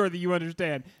want to make sure that you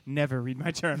understand. Never read my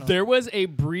journal. There was a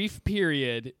brief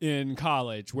period in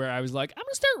college where I was like, I'm going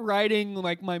to start writing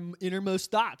like my innermost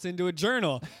thoughts into a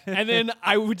journal. And then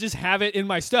I would just have it in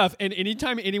my stuff. And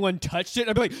anytime anyone touched it,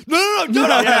 I'd be like, no, don't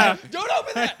open that. Don't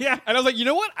open that. Yeah. And I was like, you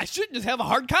know what? I shouldn't just have a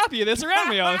hard copy of this around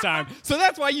me all the time. So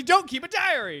that's why you don't keep a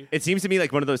diary. It seems to me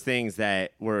like one of those things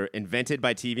that were invented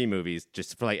by TV movies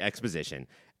just for like exposition.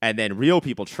 And then real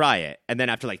people try it, and then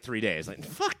after like 3 days, like,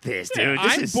 fuck this, dude.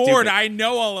 This I'm is bored. stupid. I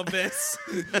know all of this.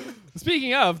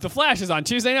 Speaking of, The Flash is on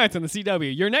Tuesday nights on the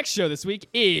CW. Your next show this week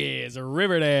is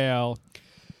Riverdale.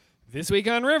 This week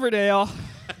on Riverdale,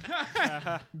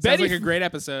 Sounds like a great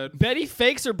episode. Betty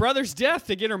fakes her brother's death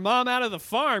to get her mom out of the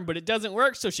farm, but it doesn't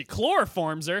work, so she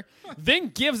chloroforms her, then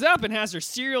gives up and has her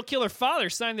serial killer father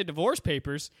sign the divorce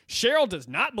papers. Cheryl does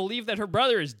not believe that her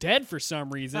brother is dead for some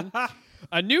reason.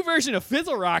 A new version of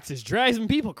Fizzle Rocks is driving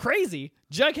people crazy.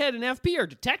 Jughead and FP are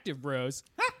detective bros.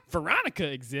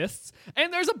 Veronica exists.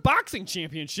 And there's a boxing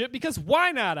championship because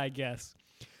why not, I guess.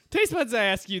 Taste Buds, I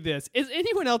ask you this. Is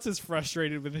anyone else as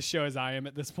frustrated with the show as I am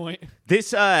at this point?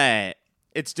 This,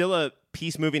 it's still a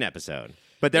peace-moving episode,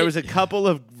 but there was a couple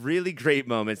of really great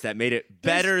moments that made it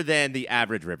better than the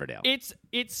average Riverdale. It's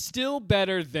still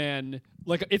better than,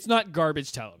 like, it's not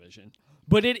garbage television.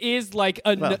 But it is like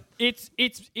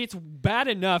it's bad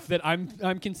enough that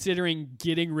I'm considering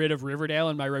getting rid of Riverdale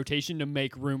in my rotation to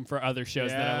make room for other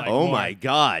shows that I like. Oh more. my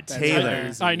God, Taylor!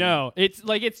 crazy. I know. It's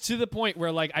like it's to the point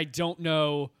where like I don't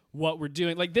know what we're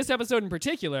doing. Like this episode in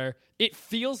particular, it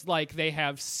feels like they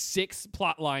have 6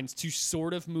 plot lines to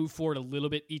sort of move forward a little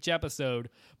bit each episode,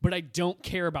 but I don't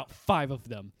care about 5 of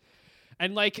them.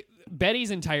 And like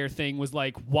Betty's entire thing was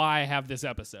like, why have this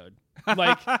episode?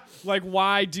 like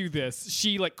why do this?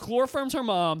 She like chloroforms her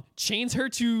mom, chains her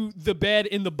to the bed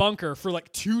in the bunker for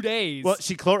like 2 days. Well,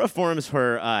 she chloroforms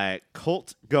her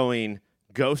cult-going,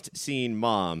 ghost-seeing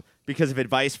mom because of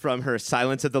advice from her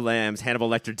Silence of the Lambs, Hannibal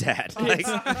Lecter dad. Like,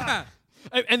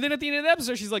 And then at the end of the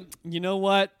episode, she's like, you know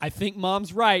what? I think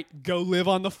mom's right. Go live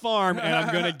on the farm, and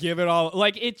I'm going to give it all.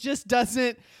 Like, it just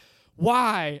doesn't.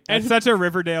 Why? That's such a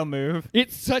Riverdale move.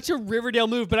 It's such a Riverdale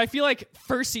move, but I feel like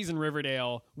first season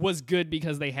Riverdale was good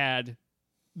because they had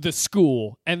the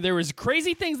school, and there was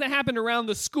crazy things that happened around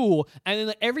the school, and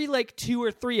then every like 2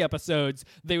 or 3 episodes,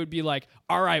 they would be like,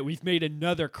 all right, we've made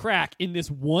another crack in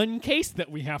this one case that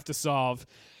we have to solve.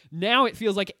 Now it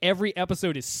feels like every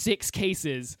episode is 6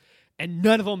 cases, and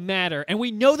none of them matter, and we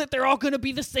know that they're all going to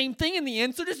be the same thing in the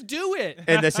end, so just do it.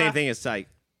 and the same thing is like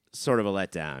sort of a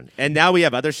letdown. And now we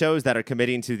have other shows that are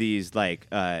committing to these like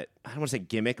I don't want to say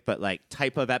gimmick, but like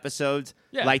type of episodes,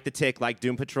 like The Tick, like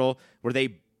Doom Patrol, where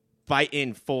they bite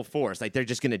in full force. Like they're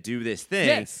just going to do this thing.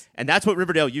 Yes. And that's what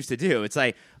Riverdale used to do. It's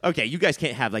like, okay, you guys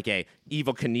can't have like a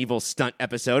Evel Knievel stunt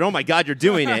episode. Oh my God, you're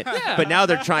doing it. But now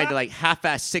they're trying to like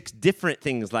half-ass 6 different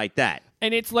things like that.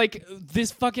 And it's like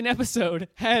this fucking episode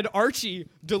had Archie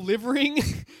delivering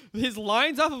his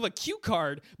lines off of a cue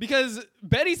card because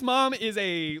Betty's mom is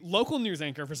a local news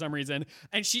anchor for some reason,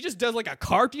 and she just does like a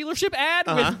car dealership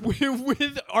ad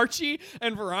with Archie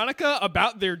and Veronica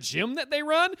about their gym that they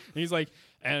run. And he's like,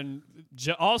 and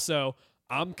also,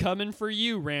 I'm coming for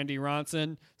you, Randy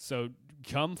Ronson. So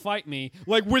come fight me.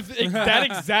 Like with that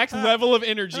exact level of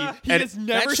energy. He has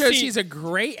never That shows seen. he's a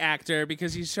great actor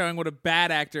because he's showing what a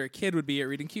bad actor a kid would be at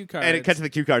reading cue cards. And it cuts to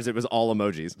the cue cards. It was all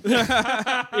emojis.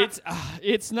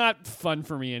 It's not fun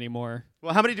for me anymore.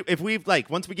 Well, how many if we've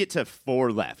like once we get to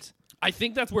 4 left? I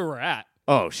think that's where we're at.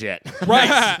 Oh shit.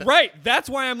 Right. That's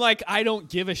why I'm like, I don't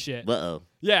give a shit. Uh-oh.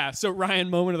 Yeah. So Ryan,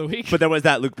 moment of the week. But there was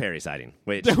that Luke Perry sighting.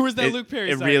 Which There was that Luke Perry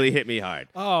It sighting. really hit me hard.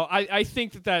 Oh, I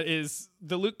think that is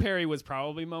the Luke Perry was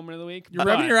probably moment of the week. You're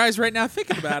rubbing your eyes right now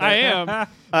thinking about it. I am.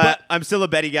 I'm still a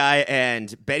Betty guy,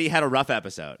 and Betty had a rough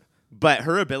episode. But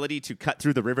her ability to cut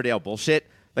through the Riverdale bullshit,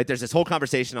 like there's this whole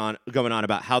conversation going on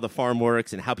about how the farm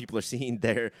works and how people are seeing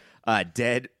their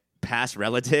dead past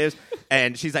relatives.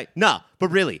 And she's like, no, but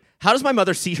really, how does my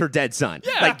mother see her dead son?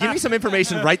 Yeah. Like, give me some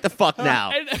information right the fuck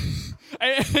now.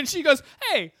 And she goes,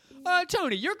 hey,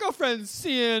 Tony, your girlfriend's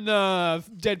seeing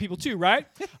dead people too, right?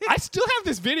 I still have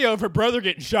this video of her brother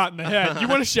getting shot in the head. You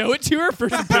want to show it to her for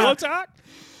some pillow talk?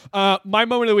 My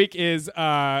moment of the week is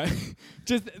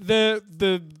Just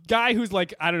the guy who's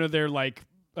like, I don't know,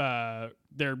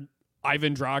 they're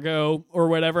Ivan Drago or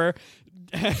whatever.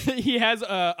 He has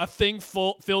a thing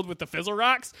filled with the Fizzle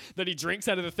Rocks that he drinks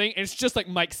out of the thing, and it's just like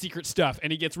Mike's secret stuff,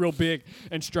 and he gets real big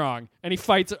and strong, and he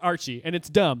fights Archie, and it's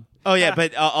dumb. Oh, yeah,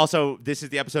 but also, this is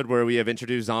the episode where we have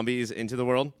introduced zombies into the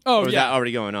world? Oh, or is yeah. that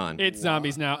already going on? It's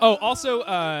zombies now. Oh, also,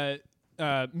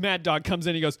 Mad Dog comes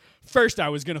in, he goes, first I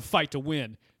was going to fight to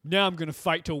win. Now I'm going to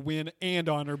fight to win and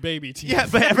honor Baby Teeth. Yeah,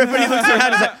 but everybody looks around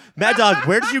and is like, Mad Dog,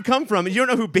 where did you come from? And you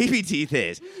don't know who Baby Teeth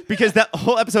is. Because that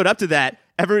whole episode up to that,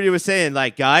 everybody was saying,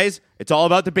 like, guys, it's all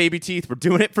about the Baby Teeth. We're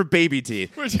doing it for Baby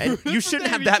Teeth. And you shouldn't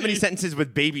have that many sentences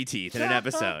with Baby Teeth in an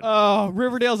episode. Oh,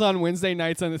 Riverdale's on Wednesday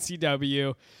nights on the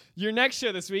CW. Your next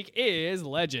show this week is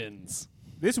Legends.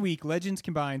 This week, Legends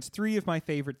combines 3 of my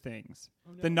favorite things.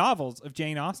 The novels of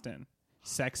Jane Austen,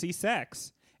 sexy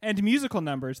sex, and musical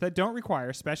numbers that don't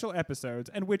require special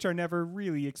episodes and which are never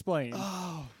really explained.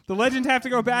 The Legends have to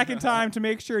go back in time to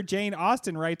make sure Jane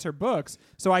Austen writes her books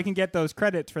so I can get those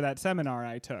credits for that seminar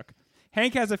I took.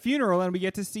 Hank has a funeral and we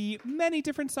get to see many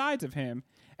different sides of him.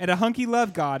 And a hunky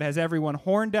love god has everyone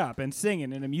horned up and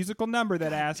singing in a musical number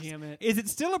that asks, is it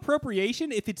still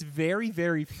appropriation if it's very,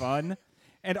 very fun?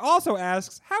 And also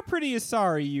asks, how pretty is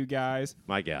Sorry, you guys?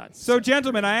 My God. So,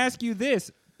 gentlemen, I ask you this.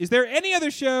 Is there any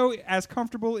other show as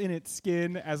comfortable in its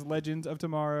skin as Legends of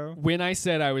Tomorrow? When I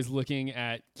said I was looking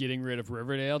at getting rid of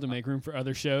Riverdale to make room for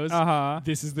other shows,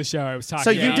 this is the show I was talking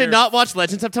about. So you did not watch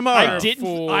Legends of Tomorrow? I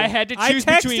didn't. I had to I choose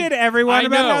texted between everyone I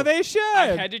about know. how they should.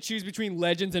 I had to choose between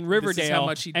Legends and Riverdale. This is how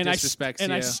much he and disrespects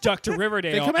and I you. stuck to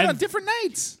Riverdale. They come out and- on different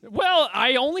nights. Well,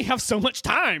 I only have so much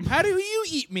time. How do you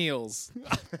eat meals?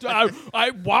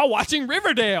 While watching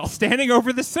Riverdale. Standing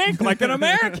over the sink like an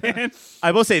American.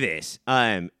 I will say this.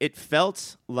 It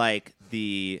felt like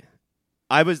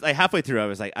I was like halfway through. I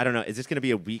was like, I don't know. Is this going to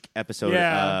be a weak episode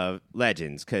of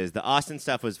Legends? Because the Austen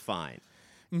stuff was fine,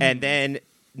 and then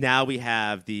now we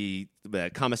have the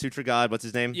Kama Sutra god. What's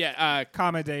his name? Yeah,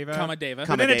 Kamadeva. Kamadeva.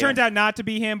 But then it Kamadeva. turns out not to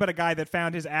be him, but a guy that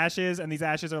found his ashes, and these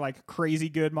ashes are like crazy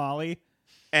good Molly.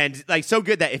 And like so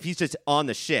good that if he's just on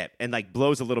the ship and like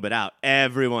blows a little bit out,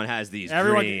 everyone has these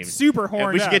Everyone dreams. super And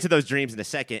horned we should up. get to those dreams in a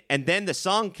second. And then the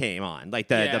song came on, like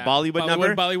the Yeah. Bollywood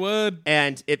number. Bollywood.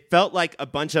 And it felt like a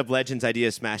bunch of Legends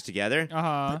ideas smashed together.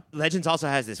 Uh-huh. Legends also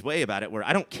has this way about it where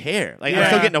I don't care. Like I'm Yeah.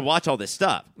 still getting to watch all this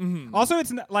stuff. Also,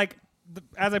 it's like,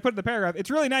 as I put in the paragraph, it's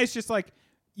really nice just like,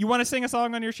 you want to sing a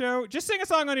song on your show? Just sing a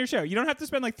song on your show. You don't have to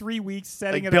spend like 3 weeks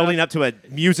setting Like it building up. up to a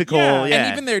musical. Yeah. Yeah.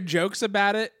 And even their jokes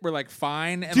about it were like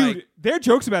fine. And Dude, like, their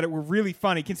jokes about it were really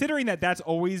funny, considering that that's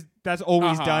always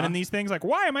Uh-huh. done in these things. Like,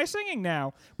 why am I singing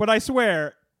now? But I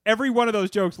swear, every one of those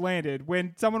jokes landed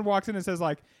when someone walks in and says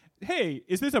like, hey,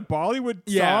 is this a Bollywood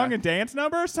Yeah. song and dance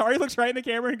number? Sorry looks right in the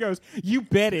camera and goes, you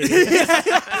bet it.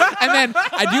 and then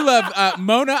I do love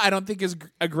Mona. I don't think is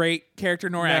a great character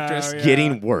nor actress, yeah.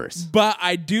 getting worse. but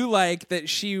I do like that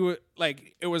she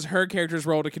like it was her character's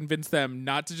role to convince them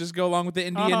not to just go along with the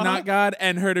Indian Uh-huh. not God,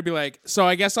 and her to be like, so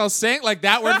I guess I'll sing. Like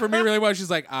that worked for me really well. She's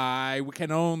like, I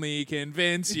can only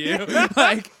convince you.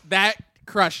 Like that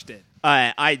crushed it.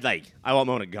 I want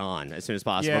Mona gone as soon as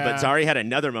possible. Yeah. But Zari had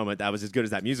another moment that was as good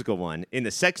as that musical one. In the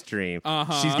sex dream,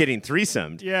 Uh-huh. she's getting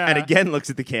threesomed. Yeah. And again looks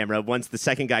at the camera once the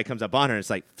second guy comes up on her. It's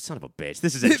like, son of a bitch,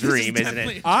 this is a This is dream, isn't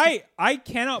definitely- it? I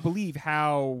cannot believe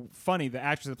how funny the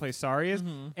actress that plays Sari is.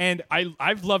 And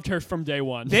I've loved her from day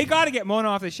one. they got to get Mona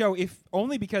off the show, if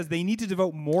only because they need to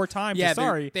devote more time Yeah, to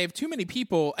Sari. they have too many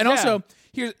people, and Yeah. also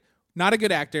here's not a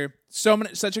good actor.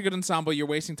 Such a good ensemble. You're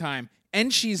wasting time.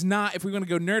 And she's not. If we're going to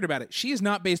go nerd about it, she is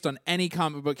not based on any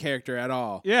comic book character at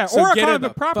all. Yeah, So or a get her comic the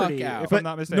book property, fuck out. if I'm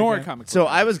not mistaken. Nor a comic. So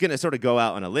book. I was going to sort of go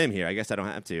out on a limb here. I guess I don't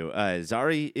have to.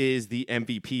 Zari is the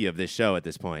MVP of this show at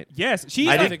this point. Yes, she's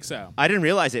I like, think so. I didn't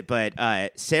realize it, but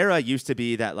Sarah used to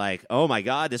be that like, oh my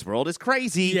God, this world is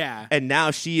crazy. Yeah. And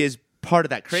now she is part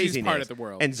of that craziness. part of the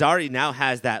world. And Zari now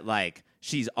has that like,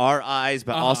 she's our eyes,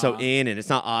 but also Uh-huh. in, and it's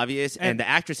not obvious. And the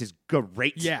actress is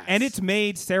great. Yeah. and it's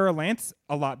made Sarah Lance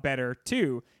a lot better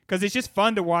too, because it's just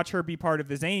fun to watch her be part of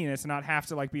the zaniness and not have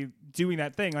to like be doing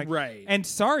that thing. Like, Right. And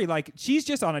Sari, like, she's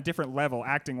just on a different level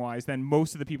acting wise than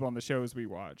most of the people on the shows we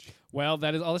watch. Well,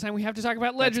 that is all the time we have to talk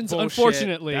about Legends, bullshit.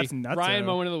 unfortunately. That's nutso. Ryan,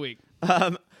 moment of the week.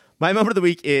 My moment of the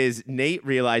week is Nate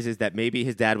realizes that maybe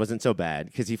his dad wasn't so bad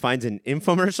because he finds an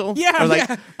infomercial Yeah, or like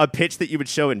yeah. a pitch that you would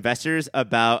show investors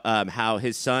about how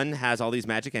his son has all these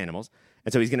magic animals.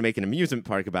 And so he's going to make an amusement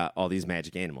park about all these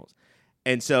magic animals.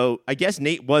 And so I guess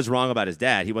Nate was wrong about his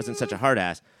dad. He wasn't such a hard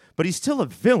ass. but he's still a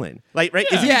villain. Like, right?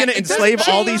 Is he Yeah, going to it doesn't enslave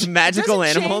all change- these magical it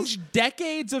doesn't animals? change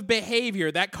decades of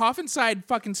behavior. That coffin side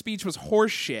fucking speech was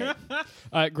horse shit.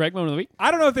 Greg, moment of the week.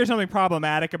 I don't know if there's something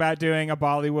problematic about doing a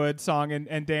Bollywood song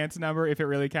and dance number if it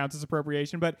really counts as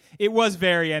appropriation, but it was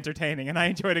very entertaining and I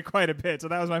enjoyed it quite a bit. So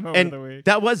that was my moment of the And week.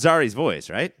 that was Zari's voice,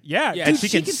 right? Yeah, Yeah. And Dude,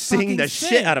 she can sing fucking the sing.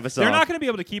 shit out of a song. They're not going to be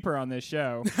able to keep her on this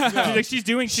show. She's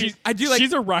doing. I do like.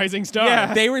 She's a rising star.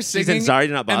 Yeah. They were singing. Season Sorry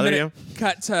to Not Bother and then You? it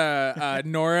cut to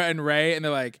Nora and Ray, and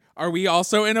they're like, "Are we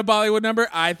also in a Bollywood number?"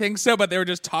 I think so, but they were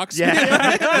just talk Yeah.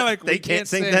 speaking. They're like, They "We can't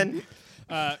sing then?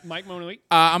 Mike, moment of the week.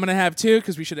 I'm gonna have two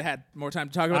because we should have had more time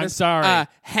to talk about I'm this. sorry.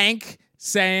 Hank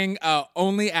saying,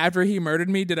 "Only after he murdered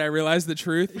me did I realize the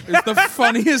truth." Is the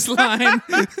funniest line.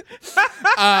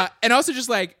 And also just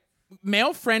like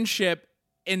male friendship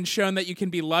and shown that you can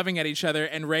be loving at each other,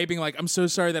 and Ray being like, "I'm so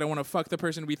sorry that I want to fuck the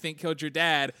person we think killed your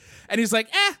dad," and he's like,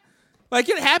 like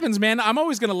it happens, man. I'm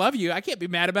always gonna love you. I can't be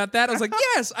mad about that. I was like,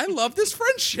 yes, I love this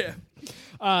friendship.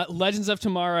 Legends of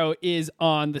Tomorrow is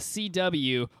on the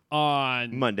CW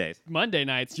on Mondays. Monday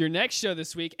nights. Your next show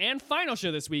this week and final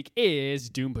show this week is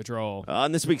Doom Patrol.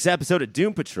 On this week's episode of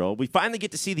Doom Patrol, we finally get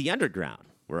to see the underground,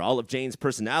 where all of Jane's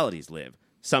personalities live,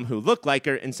 some who look like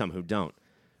her and some who don't.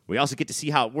 We also get to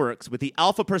see how it works, with the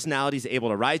alpha personalities able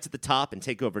to rise to the top and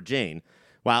take over Jane,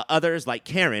 while others, like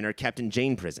Karen, are kept in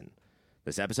Jane prison.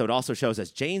 This episode also shows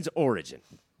us Jane's origin,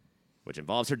 which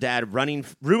involves her dad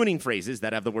ruining phrases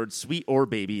that have the words sweet or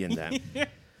baby in them.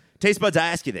 Taste buds, I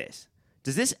ask you this.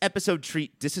 Does this episode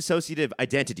treat dissociative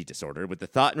identity disorder with the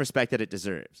thought and respect that it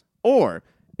deserves? Or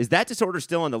is that disorder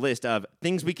still on the list of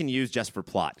things we can use just for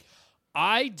plot?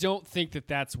 I don't think that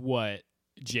that's what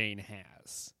Jane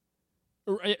has.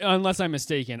 Unless I'm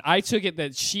mistaken. I took it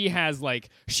that she has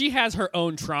her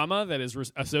own trauma that is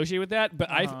associated with that, but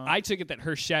I took it that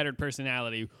her shattered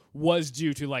personality was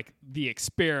due to like the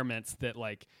experiments that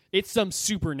like it's some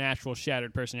supernatural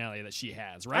shattered personality that she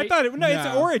has, right? I thought its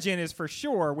No. origin is for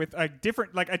sure with a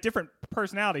different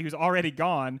personality who's already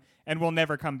gone and will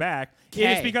never come back. It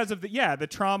is Kay. because of the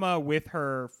trauma with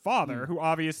her father, who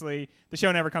obviously the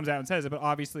show never comes out and says it, but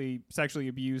obviously sexually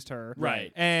abused her,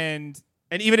 Right. And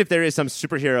And even if there is some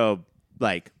superhero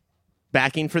like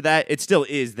backing for that, it still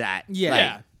is that. Yeah. like,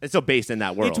 Yeah. it's still based in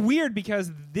that world. it's weird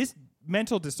because this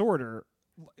mental disorder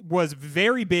was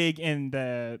very big in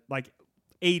the like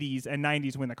 80s and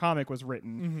 90s when the comic was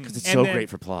written. Because it's And so then- great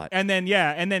for plot. And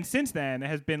then since then it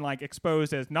has been like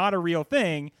exposed as not a real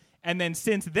thing. And then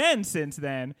since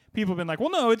then, people have been like, well,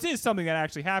 no, it is something that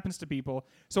actually happens to people.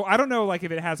 So I don't know like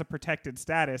if it has a protected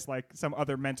status like some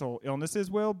other mental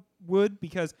illnesses would,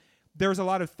 because there's a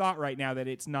lot of thought right now that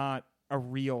it's not a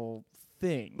real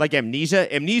thing. Like amnesia.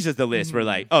 Amnesia's the list where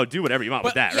like, oh, do whatever you want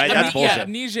with that, right? Yeah, That's bullshit. Yeah,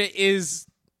 amnesia is.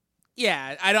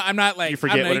 Yeah, I'm not like You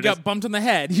forget I don't know, what you it got is? bumped on the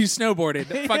head. You snowboarded.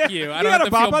 Fuck you. I You don't got have a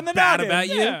to bop feel on the bad noggin. about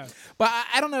Yeah. you. But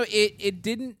I don't know. It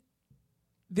didn't.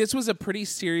 This was a pretty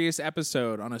serious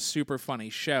episode on a super funny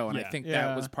show, and I Yeah. think Yeah.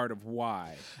 that was part of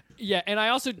why. Yeah, and I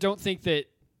also don't think that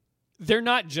they're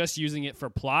not just using it for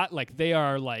plot. Like they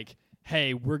are like,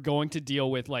 hey, we're going to deal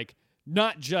with like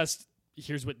not just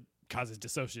here's what causes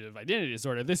dissociative identity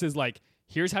disorder. This is like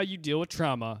here's how you deal with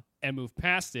trauma and move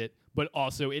past it, but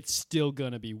also it's still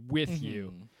gonna be with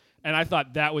you. And I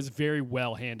thought that was very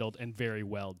well handled and very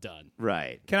well done.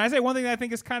 Right. Can I say one thing that I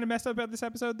think is kind of messed up about this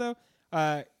episode, though?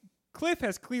 Cliff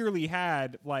has clearly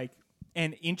had like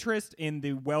an interest in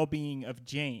the well-being of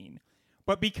Jane,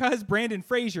 but because Brandon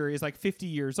Fraser is like 50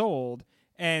 years old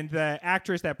and the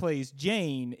actress that plays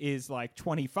Jane is like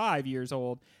 25 years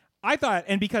old, I thought,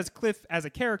 and because Cliff as a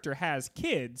character has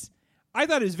kids, I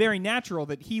thought it was very natural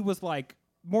that he was like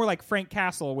more like Frank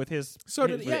Castle with his. So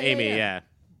did- his- With Amy, yeah.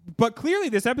 But clearly,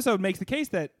 this episode makes the case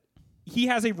that he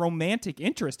has a romantic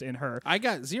interest in her. I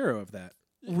got 0 of that.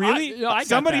 Really? I got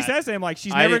Somebody that. says to him, like,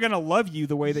 she's I never didn't- going to love you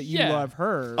the way that you Yeah. love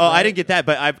her. Oh, I right? didn't get that,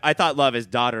 but I thought love is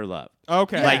daughter love.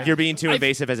 Okay. Like you're being too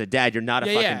invasive as a dad. You're not a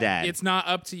fucking dad. It's not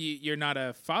up to you. You're not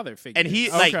a father figure. and he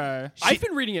Okay. like I've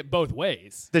been reading it both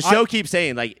ways. the show keeps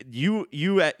saying like you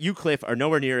Cliff are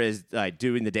nowhere near as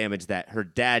doing the damage that her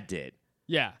dad did.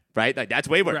 Yeah. Right? Like that's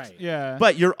way worse. Right. Yeah.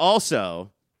 But you're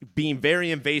also being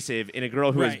very invasive in a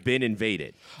girl who has Right. been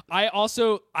invaded. I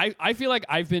also I feel like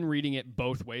I've been reading it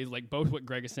both ways, like both what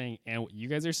Greg is saying and what you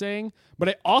guys are saying. But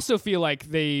I also feel like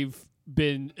they've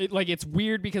been like it's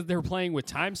weird because they're playing with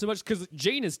time so much because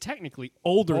Jane is technically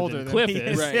older than than Cliff he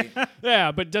is. is. Right.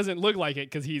 Yeah, but doesn't look like it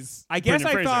because he's. I guess Brendan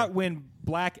I Fraser. thought when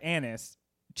Black Annis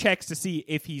checks to see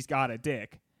if he's got a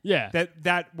dick, Yeah.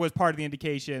 That was part of the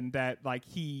indication that like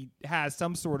he has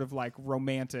some sort of like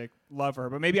romantic love for her.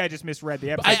 But maybe I just misread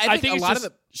the episode. I think think a it's lot just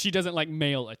of she doesn't like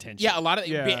male attention. Yeah, a lot of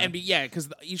Yeah. because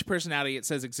each personality it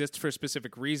says exists for a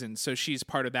specific reason. So she's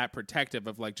part of that protective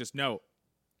of like just no,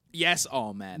 yes,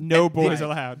 all men. no boys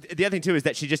allowed. The other thing too is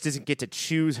that she just doesn't get to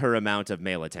choose her amount of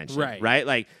male attention. Right. Right.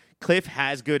 Like Cliff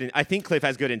has I think Cliff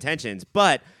has good intentions,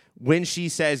 but when she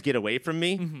says "get away from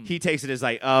me," he takes it as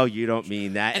like, "Oh, you don't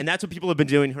mean that," and that's what people have been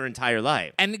doing her entire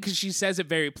life. And because she says it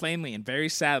very plainly and very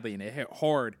sadly, and it hit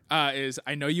hard, is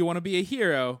I know you want to be a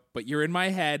hero, but you're in my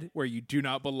head where you do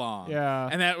not belong. Yeah.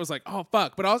 And that was like, oh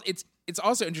fuck. But also, it's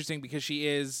also interesting because she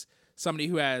is somebody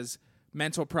who has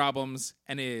mental problems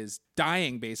and is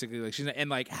dying basically. Like she's and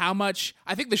like how much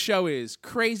I think the show is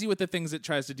crazy with the things it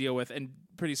tries to deal with and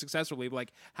pretty successfully.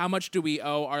 Like how much do we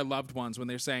owe our loved ones when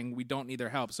they're saying we don't need their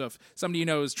help? So if somebody you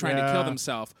know is trying to kill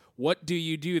themselves, what do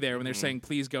you do there when they're saying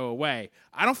please go away?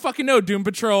 I don't fucking know, Doom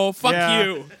Patrol. Fuck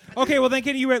you. Okay, well then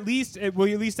will you at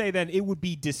least say then it would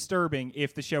be disturbing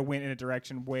if the show went in a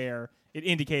direction where it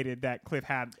indicated that Cliff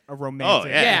had a romantic.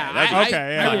 Oh, yeah. Yeah, I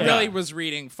yeah. really was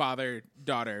reading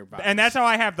father-daughter vibes. And that's how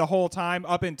I have the whole time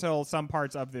up until some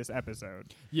parts of this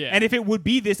episode. Yeah. And if it would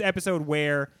be this episode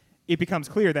where it becomes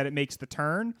clear that it makes the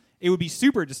turn, it would be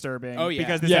super disturbing. Oh, yeah.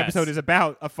 Because this Yes. episode is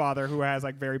about a father who has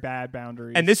like very bad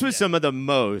boundaries. And this was some of the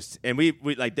most, and we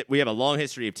have a long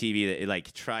history of TV that it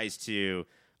like tries to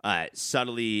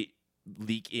subtly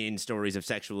leak in stories of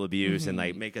sexual abuse and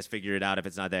like make us figure it out if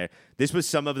it's not there. This was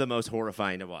some of the most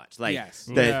horrifying to watch. Like Yes.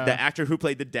 the actor who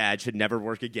played the dad should never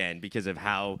work again because of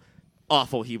how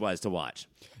awful he was to watch.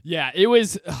 Yeah, it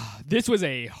was. This was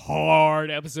a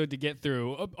hard episode to get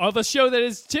through of a show that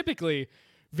is typically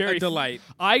very A delight.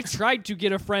 I tried to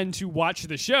get a friend to watch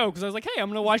the show because I was like, "Hey, I'm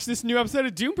going to watch this new episode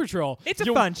of Doom Patrol." It's a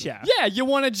fun show. Yeah, you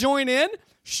want to join in?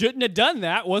 Shouldn't have done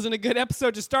that. Wasn't a good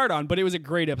episode to start on, but it was a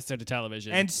great episode of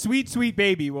television. And sweet, sweet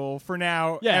baby will, for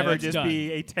now, Yeah, ever that's just done.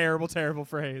 be a terrible, terrible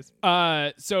phrase.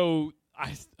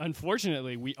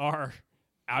 Unfortunately, we are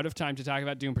out of time to talk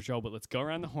about Doom Patrol, but let's go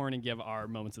around the horn and give our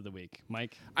moments of the week.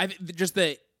 Mike? Just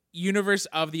the universe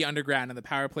of the underground and the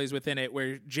power plays within it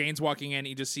where Jane's walking in,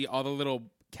 you just see all the little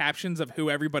captions of who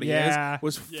everybody Yeah. is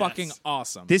was fucking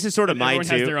awesome. This is sort of mine Everyone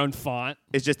has too. their own font.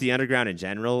 It's just the underground in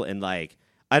general, and like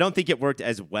I don't think it worked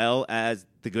as well as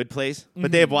The Good Place,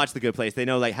 but they have watched The Good Place. They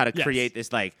know like how to Yes. create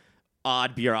this like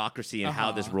odd bureaucracy and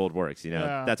how this world works. You know,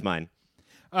 Yeah. that's mine.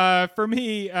 For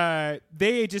me,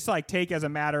 they just like take as a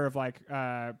matter of like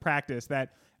practice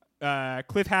that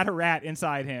Cliff had a rat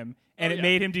inside him, and it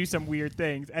made him do some weird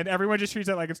things, and everyone just treats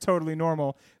it like it's totally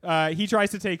normal. He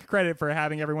tries to take credit for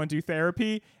having everyone do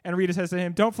therapy, and Rita says to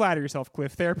him, "Don't flatter yourself,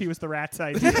 Cliff. Therapy was the rat's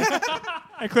idea."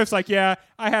 And Cliff's like, "Yeah,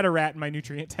 I had a rat in my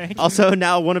nutrient tank." Also,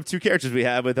 now one of two characters we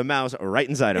have with a mouse right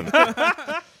inside him.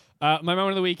 My moment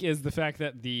of the week is the fact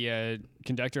that the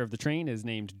conductor of the train is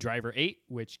named Driver 8,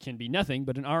 which can be nothing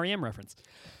but an REM reference.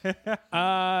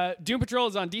 Doom Patrol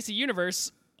is on DC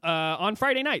Universe on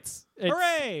Friday nights.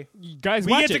 Hooray! You guys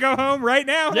We watch get it. to go home right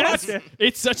now. and Yes, watch it.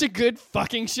 it's such a good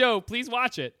fucking show. Please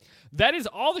watch it. That is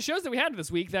all the shows that we had this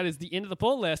week. That is the end of the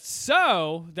pull list.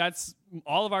 So that's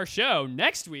all of our show.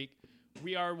 Next week,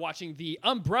 we are watching the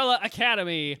Umbrella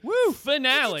Academy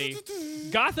finale,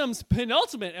 Gotham's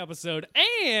penultimate episode,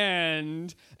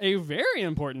 and a very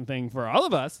important thing for all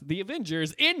of us, the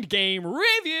Avengers Endgame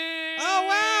review. Oh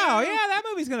wow! Yeah, that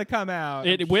movie's gonna come out.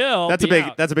 It will. That's a be big.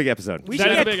 out. That's a big episode. we that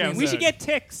should is a get big we episode. should get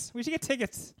ticks. We should get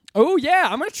tickets. Oh yeah,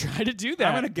 I'm gonna try to do that.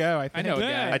 I'm gonna go. I think. I know a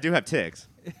Yeah. guy. I do have ticks.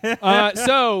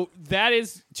 So that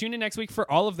is tune in next week for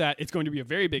all of that. It's going to be a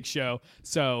very big show,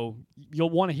 so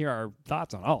you'll want to hear our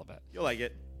thoughts on all of it. You'll like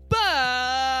it.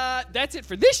 But that's it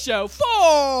for this show.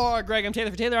 For Greg, I'm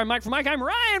Taylor. For Taylor, I'm Mike. For Mike, I'm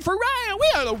Ryan. For Ryan,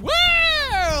 we are the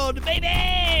world,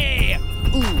 baby.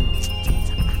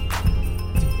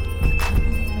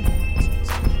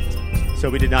 So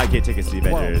we did not get tickets to the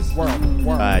Avengers.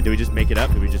 World. Do we just make it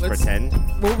up? Do we just Let's- pretend?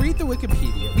 We'll read the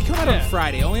Wikipedia. We come out on Yeah.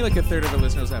 Friday. Only like a third of our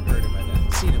listeners have heard it by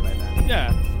then, seen it by then.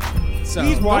 Yeah. So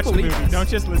Please don't watch the believe movie. us. Don't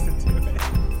just listen to it.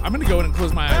 I'm gonna go in and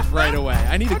close my eyes right away.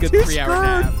 I need a good too 3-hour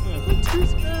scared.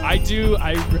 nap. I do.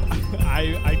 I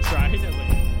tried. I was like,